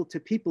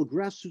people-to-people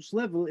grassroots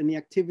level in the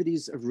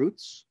activities of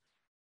Roots.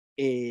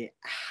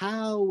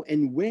 How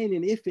and when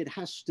and if it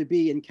has to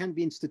be and can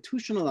be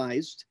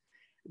institutionalized,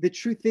 the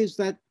truth is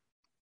that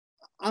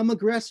I'm a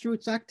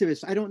grassroots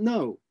activist. I don't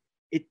know.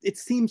 It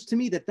seems to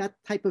me that that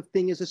type of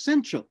thing is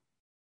essential.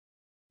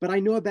 But I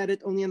know about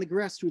it only on the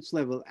grassroots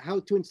level. How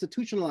to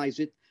institutionalize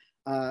it,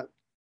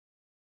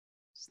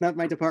 it's not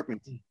my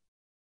department.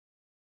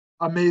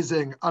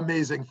 Amazing,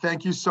 amazing.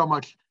 Thank you so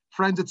much.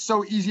 Friends, it's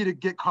so easy to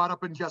get caught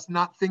up in just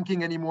not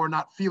thinking anymore,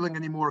 not feeling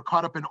anymore,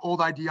 caught up in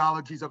old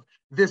ideologies of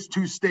this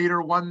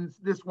two-stater,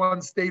 this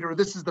one state, or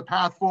this is the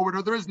path forward,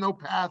 or there is no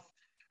path.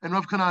 And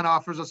Rav Kanan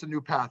offers us a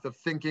new path of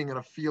thinking and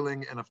of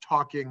feeling and of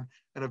talking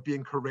and of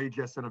being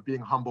courageous and of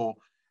being humble.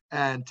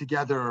 And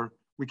together,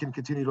 we can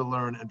continue to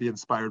learn and be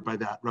inspired by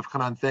that. Rav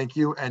Kanan, thank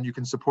you. And you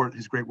can support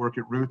his great work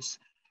at Roots.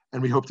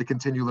 And we hope to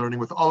continue learning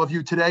with all of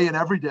you today and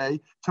every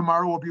day.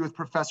 Tomorrow we'll be with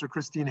Professor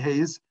Christine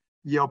Hayes,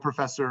 Yale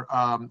professor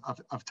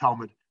of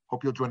Talmud.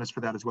 Hope you'll join us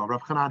for that as well.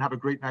 Rav Kanan, have a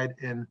great night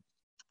in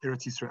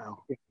Eretz Yisrael.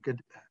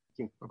 Good.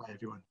 Bye-bye,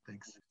 everyone.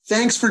 Thanks.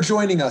 Thanks for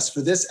joining us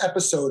for this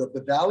episode of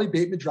the Valley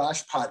Beit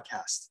Midrash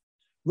podcast.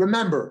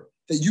 Remember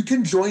that you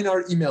can join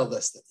our email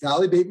list at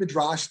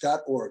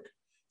valleybeitmidrash.org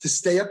to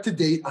stay up to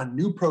date on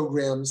new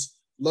programs,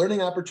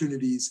 learning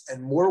opportunities,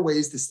 and more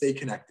ways to stay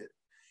connected.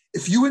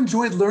 If you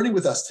enjoyed learning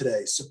with us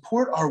today,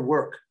 support our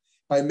work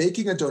by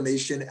making a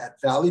donation at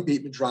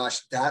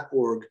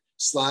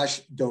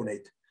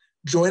valleybeitmidrash.org/donate.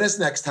 Join us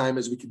next time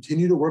as we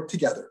continue to work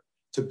together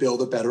to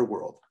build a better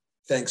world.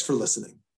 Thanks for listening.